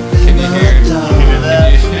that? Can you hear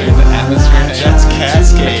the atmosphere? That's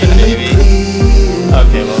Kaskade, baby.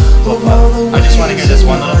 Okay, well, I just want to hear this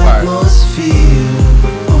one little part.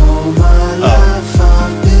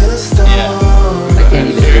 Yeah. I can't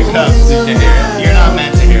even Here it comes. You can hear it. You're not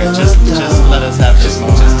meant to hear it. Just let us have this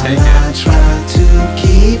moment. Just take it.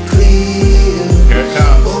 Here it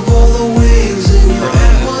comes.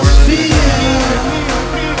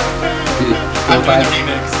 Dude, I'm go doing buy, the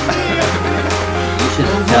remix. you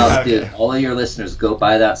should tell, Okay. dude, all of your listeners, go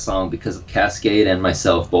buy that song because Kaskade and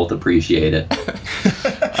myself both appreciate it.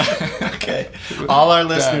 Okay. All our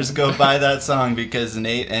listeners go buy that song because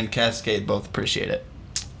Nate and Kaskade both appreciate it.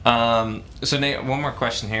 So Nate, one more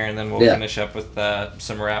question here, and then we'll finish up with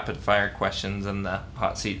some rapid fire questions in the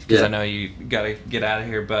hot seat, because I know you gotta get out of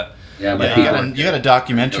here. But Yeah, my Yeah, people. you got a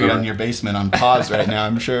documentary on your basement on pause right now,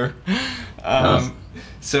 I'm sure.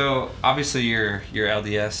 So obviously you're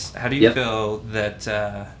LDS. How do you feel that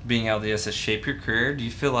being LDS has shaped your career? Do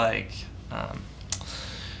you feel like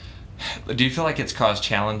it's caused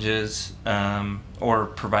challenges or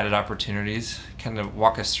provided opportunities? Kind of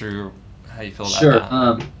walk us through how you feel about Sure.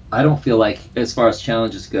 that. I don't feel like, as far as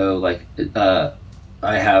challenges go, like I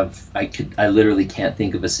literally can't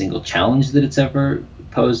think of a single challenge that it's ever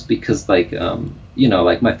posed, because like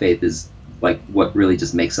like my faith is like what really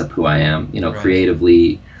just makes up who I am, Right.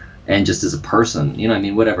 creatively and just as a person. I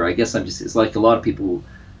mean, whatever. I guess it's like a lot of people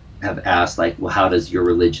have asked, like, well, how does your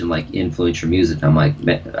religion like influence your music? And I'm like,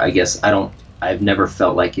 I guess I've never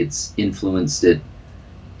felt like it's influenced it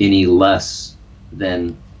any less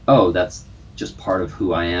than, oh, that's just part of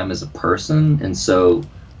who I am as a person. And so,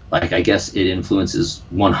 like, I guess it influences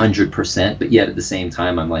 100%, but yet at the same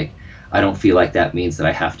time, I'm like, I don't feel like that means that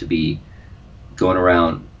I have to be going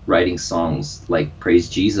around writing songs like praise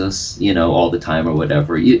Jesus, all the time or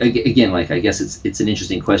whatever. Again, like, I guess it's an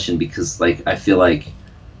interesting question, because like I feel like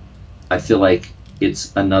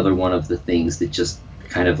it's another one of the things that just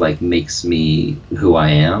kind of like makes me who I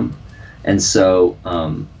am. And so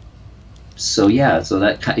so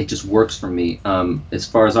that it just works for me. As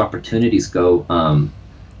far as opportunities go, I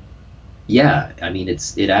mean,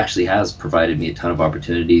 it actually has provided me a ton of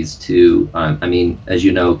opportunities to, I mean, as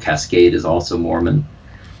you know, Kaskade is also Mormon.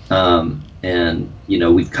 And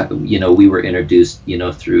we were introduced,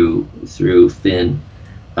 through Finn,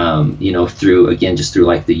 through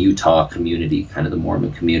like the Utah community, kind of the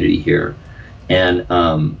Mormon community here. And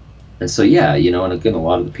so, and again, a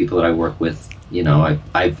lot of the people that I work with,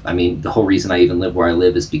 I mean, the whole reason I even live where I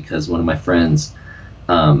live is because one of my friends,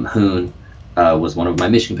 Hoon, was one of my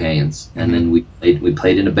mission companions, and then we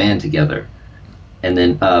played in a band together. And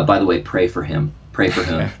then, by the way, pray for Hoon.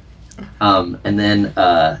 And then,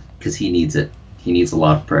 because he needs it, he needs a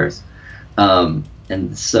lot of prayers.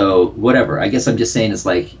 And so, whatever. I guess I'm just saying, it's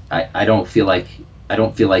like I don't feel like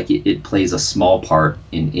it plays a small part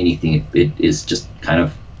in anything. It is just kind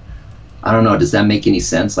of, I don't know. Does that make any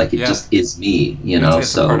sense? Like, it just is me, It's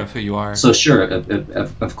So a part of who you are. So sure,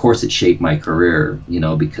 of course, it shaped my career,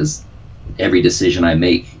 because every decision I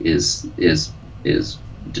make is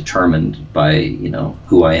determined by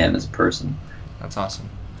who I am as a person. That's awesome.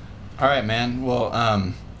 All right, man.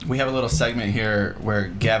 Well, we have a little segment here where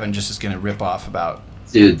Gavin just is going to rip off about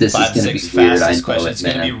Dude, this 5, is going to 6 be weird. I fastest know questions. it, It's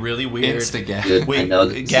going to be man. really weird. Insta-Gav. Dude, I know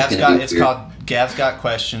that this is gonna be It's weird. called Gav's Got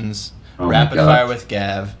Questions. Oh my rapid God. fire with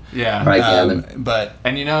Gav. Yeah. All right, Gavin. But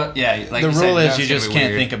And like the you said, rule is it's you gonna just be can't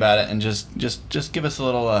weird. think about it and just give us a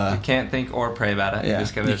little. You can't think or pray about it. Yeah, You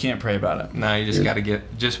just gotta. you can't pray about it. No, you just gotta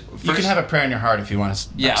get just. First, You can have a prayer in your heart if you want to.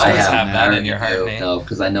 Yeah, I always have have that in your I heart, already Nate. do. No,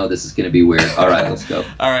 because I know this is going to be weird. All right, let's go.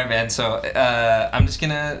 All right, man. So I'm just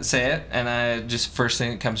gonna say it, and I just first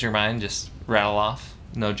thing that comes to your mind, just rattle off.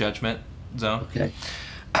 No judgment zone. Okay.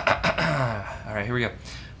 All right, here we go.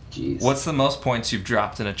 Jeez. What's the most points you've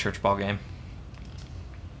dropped in a church ball game?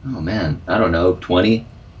 Oh man, I don't know. 20.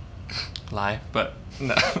 Lie, but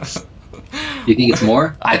no. You think it's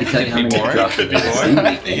more? I can think tell you it'd how be many more. I dropped Could in be a more. C I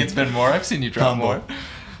League think game. it's been more. I've seen you drop more.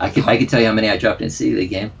 I can tell you how many I dropped in a C League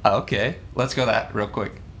game. Okay, let's go that real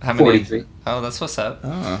quick. How many? 43. Oh, that's what's up.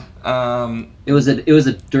 Oh. It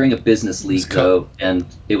was during a business league though, and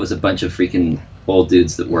it was a bunch of freaking old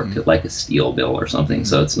dudes that worked at like a steel mill or something.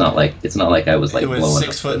 So it's not like I was like It was blowing 6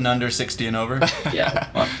 up. foot and under, 60 and over. Yeah,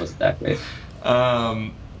 it wasn't that great.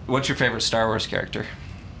 What's your favorite Star Wars character?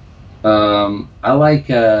 I like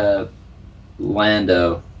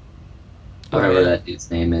Lando, whatever yeah. that dude's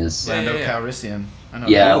name is. Lando yeah. Calrissian. I know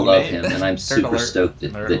Yeah, I that. Oh, love Nate. him, and I'm super alert. stoked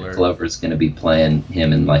that Alert. Glover's going to be playing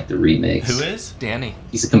him in like the remakes. Who is? Danny.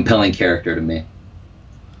 He's a compelling character to me.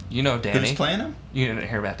 You know Danny. Who's playing him? You didn't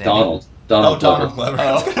hear about Danny. Donald Donald Glover. Glover.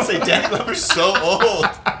 I was gonna say Danny Glover's so old.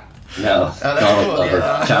 No, that's Donald cool. Glover.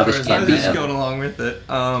 Yeah, Childish I I was just Gambino. going along with it.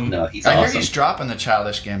 No, he's I hear awesome. he's dropping the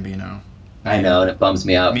childish Gambino. I know, and it bums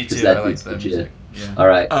me out Me because too. I that like dude's the legit. music. Yeah. All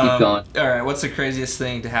right, keep going. All right. What's the craziest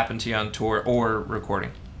thing to happen to you on tour or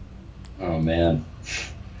recording? Oh man,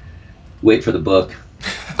 wait for the book.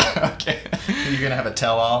 Okay. You're gonna have a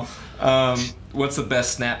tell-all. What's the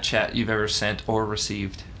best Snapchat you've ever sent or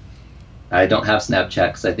received? I don't have Snapchat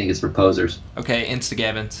because I think it's for posers. Okay,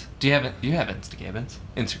 Instagavins. Do you have Instagavins?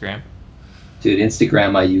 Instagram. Dude,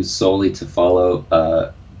 Instagram I use solely to follow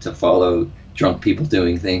drunk people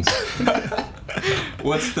doing things.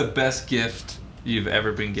 What's the best gift you've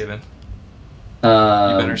ever been given? You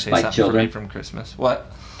better say My something children. for me from Christmas.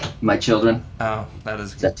 What? My children. Oh, that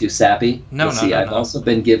is. Is that too sappy? No, Let's no, see, no, I've no. also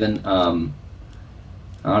been given, I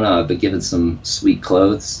don't know, I've been given some sweet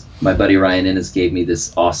clothes. My buddy Ryan Innes gave me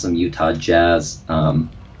this awesome Utah Jazz,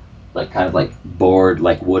 like kind of like board,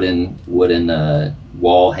 like wooden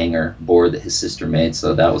wall hanger board that his sister made.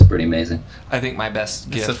 So that was pretty amazing. I think my best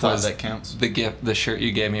It's the gift thought was that counts. the shirt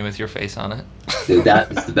you gave me with your face on it. Dude,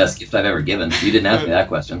 that is the best gift I've ever given. You didn't ask me that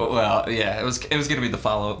question. Well, yeah, it was gonna be the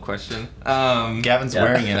follow up question. Gavin's Yeah.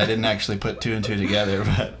 wearing it. I didn't actually put two and two together,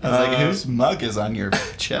 but I was like, whose mug is on your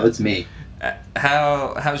chest? Oh, it's me.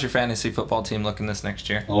 How's your fantasy football team looking this next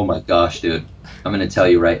year? Oh my gosh, dude! I'm gonna tell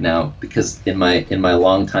you right now because in my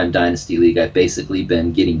longtime dynasty league, I've basically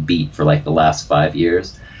been getting beat for like the last 5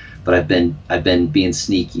 years, but I've been being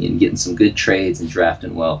sneaky and getting some good trades and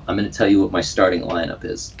drafting well. I'm gonna tell you what my starting lineup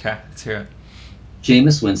is: Okay, let's hear it.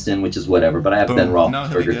 Jameis Winston, which is whatever, but I have Boom. Ben No,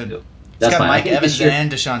 he'll be Roethlisberger good. too. It's That's got fine. I Mike think Evans this year,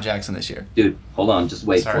 and Deshaun Jackson this year. dude. Hold on, just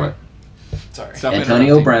wait Sorry. for it. Sorry. Stop Antonio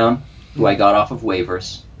interrupting. Brown, who I got off of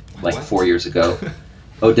waivers like What? 4 years ago.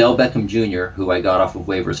 Odell Beckham Jr., who I got off of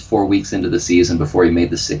waivers 4 weeks into the season before he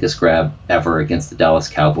made the sickest grab ever against the Dallas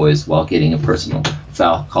Cowboys while getting a personal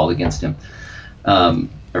foul called against him,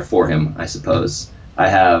 or for him, I suppose. I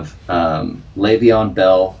have Le'Veon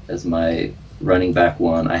Bell as my running back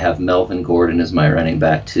 1. I have Melvin Gordon as my running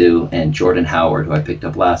back 2, and Jordan Howard, who I picked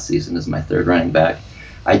up last season, as my 3rd running back.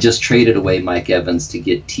 I just traded away Mike Evans to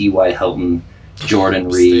get T.Y. Hilton, Jordan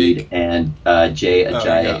Reed, and Jay Oh, you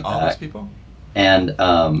Ajayi got all those back. people? And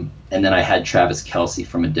then I had Travis Kelce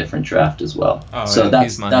from a different draft as well. Oh, So yeah,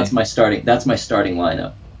 he's money. that's my starting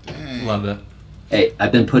lineup. Love it. Hey,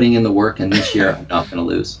 I've been putting in the work, and this year I'm not going to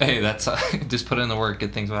lose. Hey, that's just put in the work.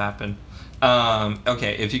 Good things will happen.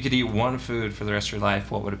 Okay, if you could eat one food for the rest of your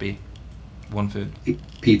life, what would it be? One food.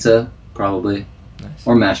 Pizza, probably, Nice.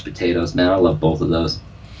 or mashed potatoes. Man, I love both of those.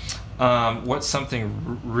 What's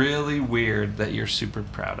something really weird that you're super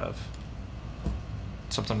proud of?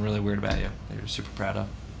 Something really weird about you that you're super proud of?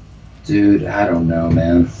 Dude, I don't know,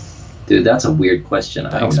 man. Dude, that's a weird question.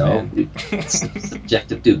 Thanks, I don't know. man. Dude, it's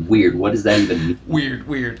subjective. Dude, weird. What does that even mean?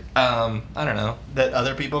 Weird. I don't know. That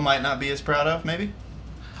other people might not be as proud of, maybe?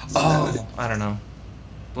 Oh, I don't know.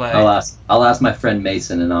 Like, I'll ask my friend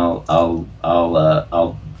Mason, and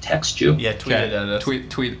I'll text you. Yeah, tweet it at us.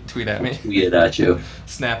 Tweet at me. Tweet it at you.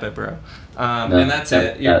 Snap it, bro. No, And that's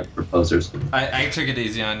it. Proposers. I took it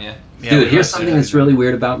easy on you. Yeah, Dude, we here's must something do that's that. really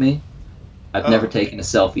weird about me. I've Oh. never taken a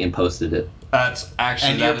selfie and posted it. That's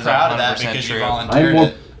actually And that you're is proud of that 100% because you true.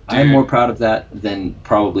 volunteered. I'm more proud of that than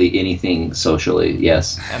probably anything socially.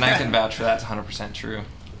 Yes. And I can vouch for that's 100% true.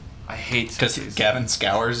 I hate Because selfies. Gavin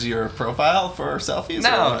scours your profile for selfies?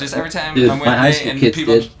 No, or just every time Dude, I'm with my high Nate school and kids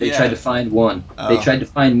people. did. They tried to find one. They Oh. tried to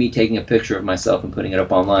find me taking a picture of myself and putting it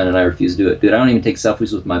up online, and I refused to do it. Dude, I don't even take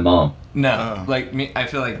selfies with my mom. No, Oh. like me. I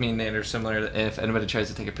feel like me and Nate are similar. If anybody tries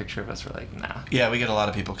to take a picture of us, we're like, nah. Yeah, we get a lot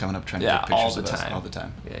of people coming up trying to Yeah, take pictures all the of us time. all the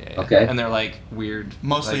time. Yeah. Okay. And they're like weird.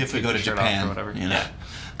 Mostly like, if we take go to your shirt off Japan, or whatever. you know.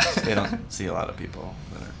 Yeah. They don't see a lot of people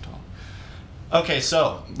that are tall. Okay,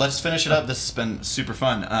 so let's finish it up. This has been super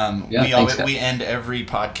fun. Thanks, guys. We end every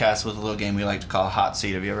podcast with a little game we like to call Hot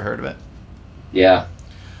Seat. Have you ever heard of it? Yeah.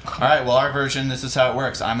 All right, well, our version, this is how it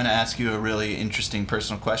works. I'm going to ask you a really interesting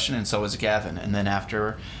personal question, and so is Gavin. And then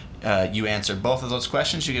after you answer both of those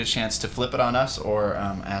questions, you get a chance to flip it on us or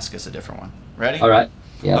ask us a different one. Ready? All right.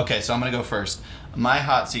 Yeah. Okay, so I'm going to go first. My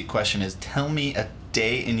hot seat question is, tell me a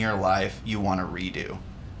day in your life you want to redo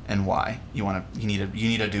and why. You need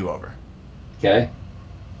a do-over. Okay.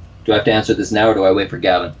 Do I have to answer this now, or do I wait for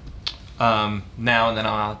Gavin? Now and then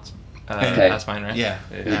I'll Okay. that's mine, right? Yeah.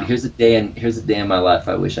 Dude, here's a day in my life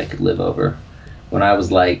I wish I could live over. When I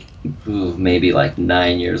was like, maybe like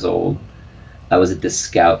 9 years old, I was at this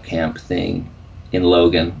scout camp thing in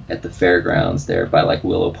Logan at the fairgrounds there by like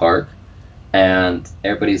Willow Park, and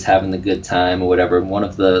everybody's having the good time or whatever. And one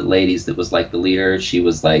of the ladies that was like the leader, she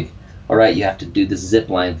was like, "All right, you have to do the zip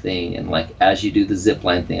line thing, and like as you do the zip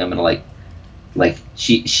line thing, I'm gonna like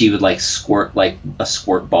she would like squirt like a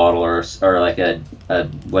squirt bottle or like a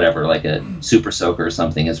whatever, like a super soaker or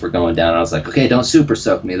something as we're going down. And I was like, okay, don't super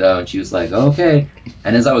soak me though. And she was like, okay.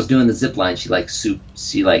 And as I was doing the zip line, she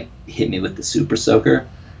hit me with the super soaker,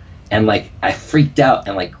 and like I freaked out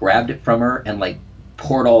and like grabbed it from her and like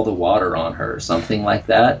poured all the water on her or something like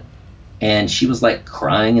that. And she was like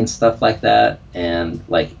crying and stuff like that, and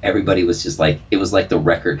like everybody was just like, it was like the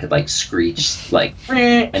record had like screeched like,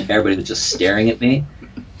 and everybody was just staring at me.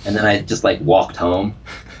 And then I just like walked home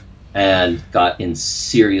and got in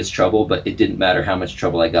serious trouble, but it didn't matter how much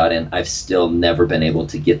trouble I got in. I've still never been able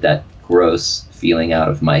to get that gross feeling out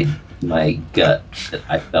of my gut that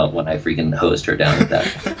I felt when I freaking hosed her down with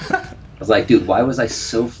that. I was like, dude, why was I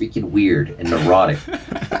so freaking weird and neurotic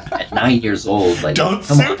at 9 years old? Like, Don't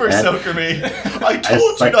come on, super man. soaker me. I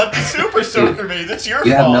told you not to super soaker me. That's your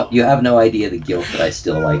fault. You have no idea the guilt that I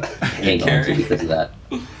still like hang on to because of that.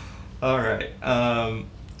 All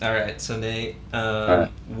right. So Nate, right.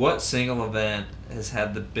 what single event has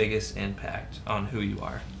had the biggest impact on who you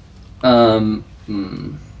are?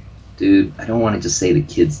 Dude, I don't want to just say the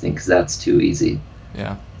kids thing because that's too easy.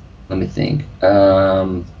 Yeah. Let me think.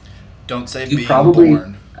 Don't say Dude, being probably,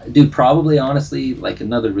 born. Dude, probably honestly, like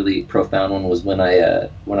another really profound one was when I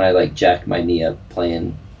like jacked my knee up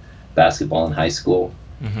playing basketball in high school.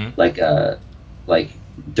 Mm-hmm. Like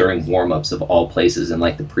during warm-ups of all places in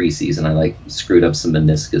like the preseason, I like screwed up some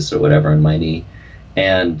meniscus or whatever in my knee,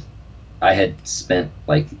 and I had spent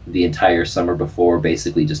like the entire summer before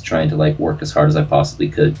basically just trying to like work as hard as I possibly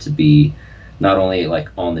could to be not only like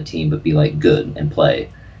on the team but be like good and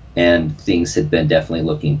play. And things had been definitely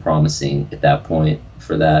looking promising at that point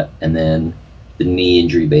for that. And then the knee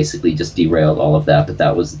injury basically just derailed all of that. But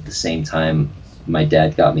that was at the same time my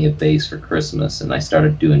dad got me a bass for Christmas, and I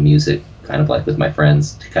started doing music kind of like with my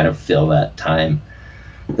friends to kind of fill that time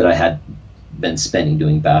that I had been spending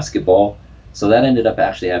doing basketball. So that ended up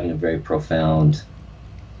actually having a very profound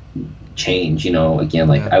change, again,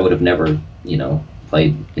 like I would have never,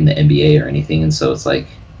 played in the NBA or anything. And so it's like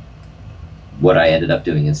what I ended up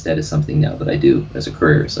doing instead is something now that I do as a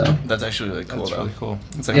career. So That's actually really cool. That's though. really cool.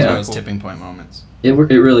 It's like Yeah. one of those tipping point moments. it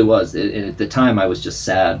really was. At the time I was just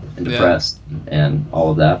sad and Yeah. depressed and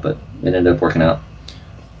all of that, but it ended up working out.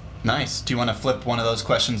 Nice. Do you want to flip one of those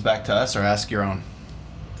questions back to us or ask your own?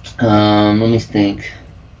 Let me think.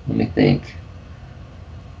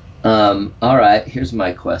 All right, here's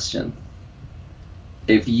my question.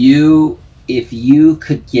 If you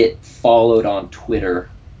could get followed on Twitter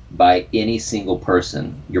by any single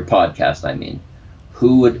person, your podcast, I mean,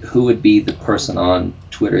 who would be the person on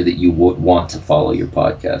Twitter that you would want to follow your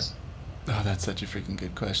podcast? Oh, that's such a freaking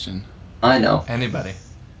good question. I know. Anybody?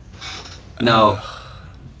 No.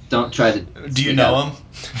 Don't try to. Do you know him?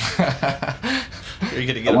 Are you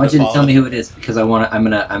gonna get I him want you to tell follow? me who it is because I'm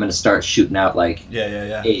gonna start shooting out like,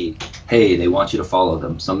 Yeah. hey, they want you to follow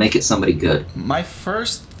them, so make it somebody good. My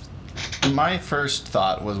first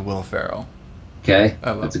thought was Will Ferrell, Okay,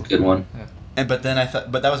 I love that's a Will good one. but then I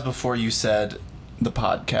thought, but that was before you said the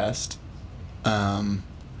podcast.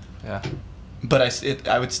 Yeah. But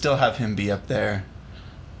I would still have him be up there.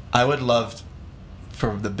 I would love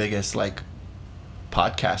for the biggest like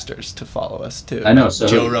podcasters to follow us too. I know, so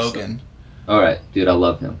Joe Rogan. All right, dude, I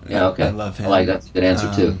love him. Yeah, okay. I love him. I like that's a good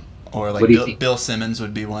answer too. Or like What do you think? Bill Simmons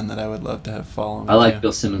would be one that I would love to have follow me. I like too.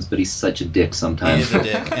 Bill Simmons, but he's such a dick sometimes. He is a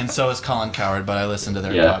dick, and so is Colin Cowherd. But I listen to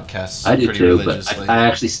their Yeah. podcasts I do pretty too, but religiously. I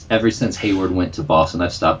actually, ever since Hayward went to Boston,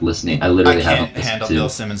 I've stopped listening. I literally can't haven't listened handle to Bill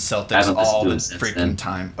Simmons Celtics haven't listened all to the him since freaking then.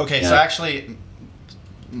 time. Okay, Yeah. so actually,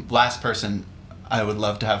 last person I would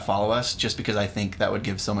love to have follow us, just because I think that would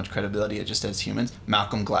give so much credibility just as humans.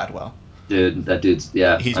 Malcolm Gladwell. Dude, that dude's,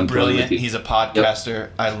 yeah. He's I'm totally brilliant. with you. He's a podcaster.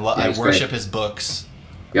 I he's worship great. his books.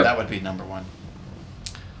 Yep. That would be number one.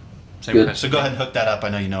 Same Good. question. So go ahead and hook that up. I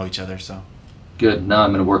know you know each other, so. Good. Now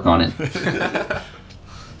I'm going to work on it. Same I'm gonna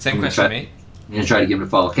question try- to me. I'm going to try to give him a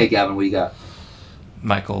follow. Okay, Gavin, what do you got?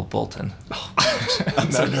 Michael Bolton.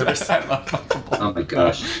 I'm so nervous. I love Michael Bolton. Oh my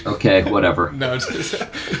gosh. Okay, whatever. No, just,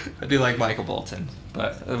 I do like Michael Bolton,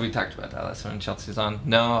 but we talked about that last time when Chelsea's on.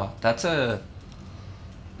 No, that's a.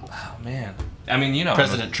 Oh man, I mean, you know,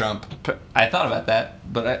 President Trump. I thought about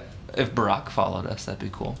that, but if Barack followed us, that'd be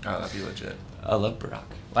cool. Oh, that'd be legit. I love Barack.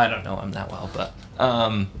 I don't know him that well, but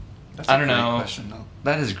That's I a don't great know. question, though.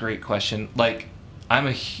 That is a great question. Like, I'm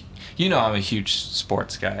a huge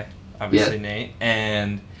sports guy, obviously, Yeah. Nate,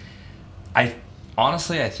 and I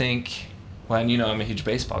honestly, I think, well, you know, I'm a huge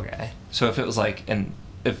baseball guy. So if it was like, and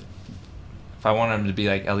if I wanted him to be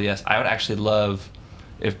like LES, I would actually love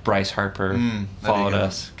if Bryce Harper that'd be followed good.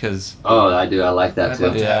 us, because Oh, I do. I like that I'd too.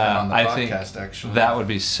 love to have him yeah, on the I think podcast, actually. that would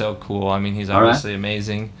be so cool. I mean, he's All right. obviously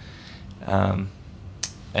amazing,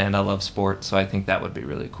 and I love sports, so I think that would be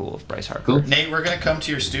really cool if Bryce Harper. Cool. Nate, we're going to come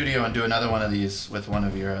to your studio and do another one of these with one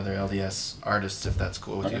of your other LDS artists, if that's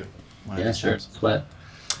cool with Okay. you. One of Yeah, these sure. times. Sweat.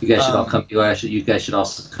 You guys should all come. You guys should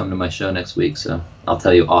also come to my show next week. So I'll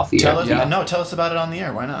tell you off the Tell air. us, Yeah. no, tell us about it on the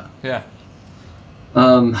air. Why not? Yeah.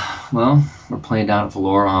 Well, we're playing down at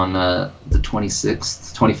Valor on the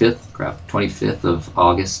 25th of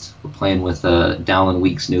August. We're playing with Dallin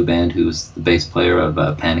Week's new band, who's the bass player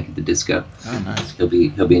of Panic at the Disco. Oh, nice. He'll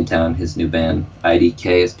be in town. His new band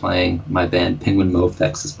IDK is playing. My band Penguin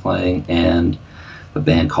Mofex is playing, and a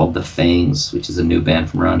band called The Fangs, which is a new band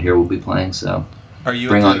from around here, will be playing. So Are you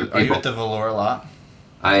Bring on your at the people. Valor a lot?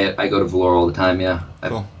 I go to Valor all the time. Yeah,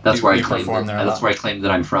 Cool. That's You- where you I claim. perform there a That's lot? where I claim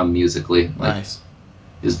that I'm from musically. Like, Nice.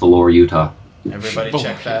 is Valor, Utah. Everybody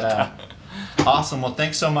check that out. Awesome. Well,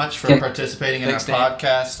 thanks so much for Okay. participating in Thanks, our Nate.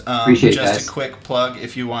 podcast. Appreciate it, just guys. a quick plug,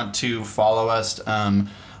 if you want to follow us,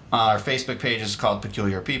 our Facebook page is called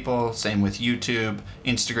Peculiar People. Same with YouTube,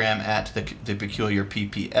 Instagram at the Peculiar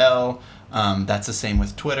PPL. That's the same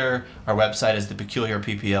with Twitter. Our website is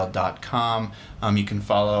thepeculiarppl.com. You can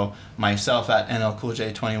follow myself at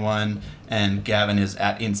NLCoolJ21, and Gavin is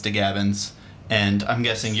at Instagavins. And I'm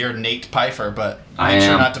guessing you're Nate Pyfer, but I make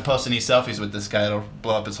sure am. not to post any selfies with this guy. It'll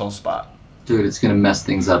blow up his whole spot. Dude, it's gonna mess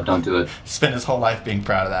things up. Don't do it. Spend his whole life being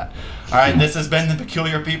proud of that. All right, this has been the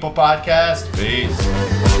Peculiar People Podcast. Peace.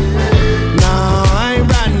 Nah, I ain't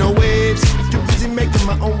riding no waves. Too busy making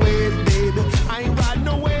my own way.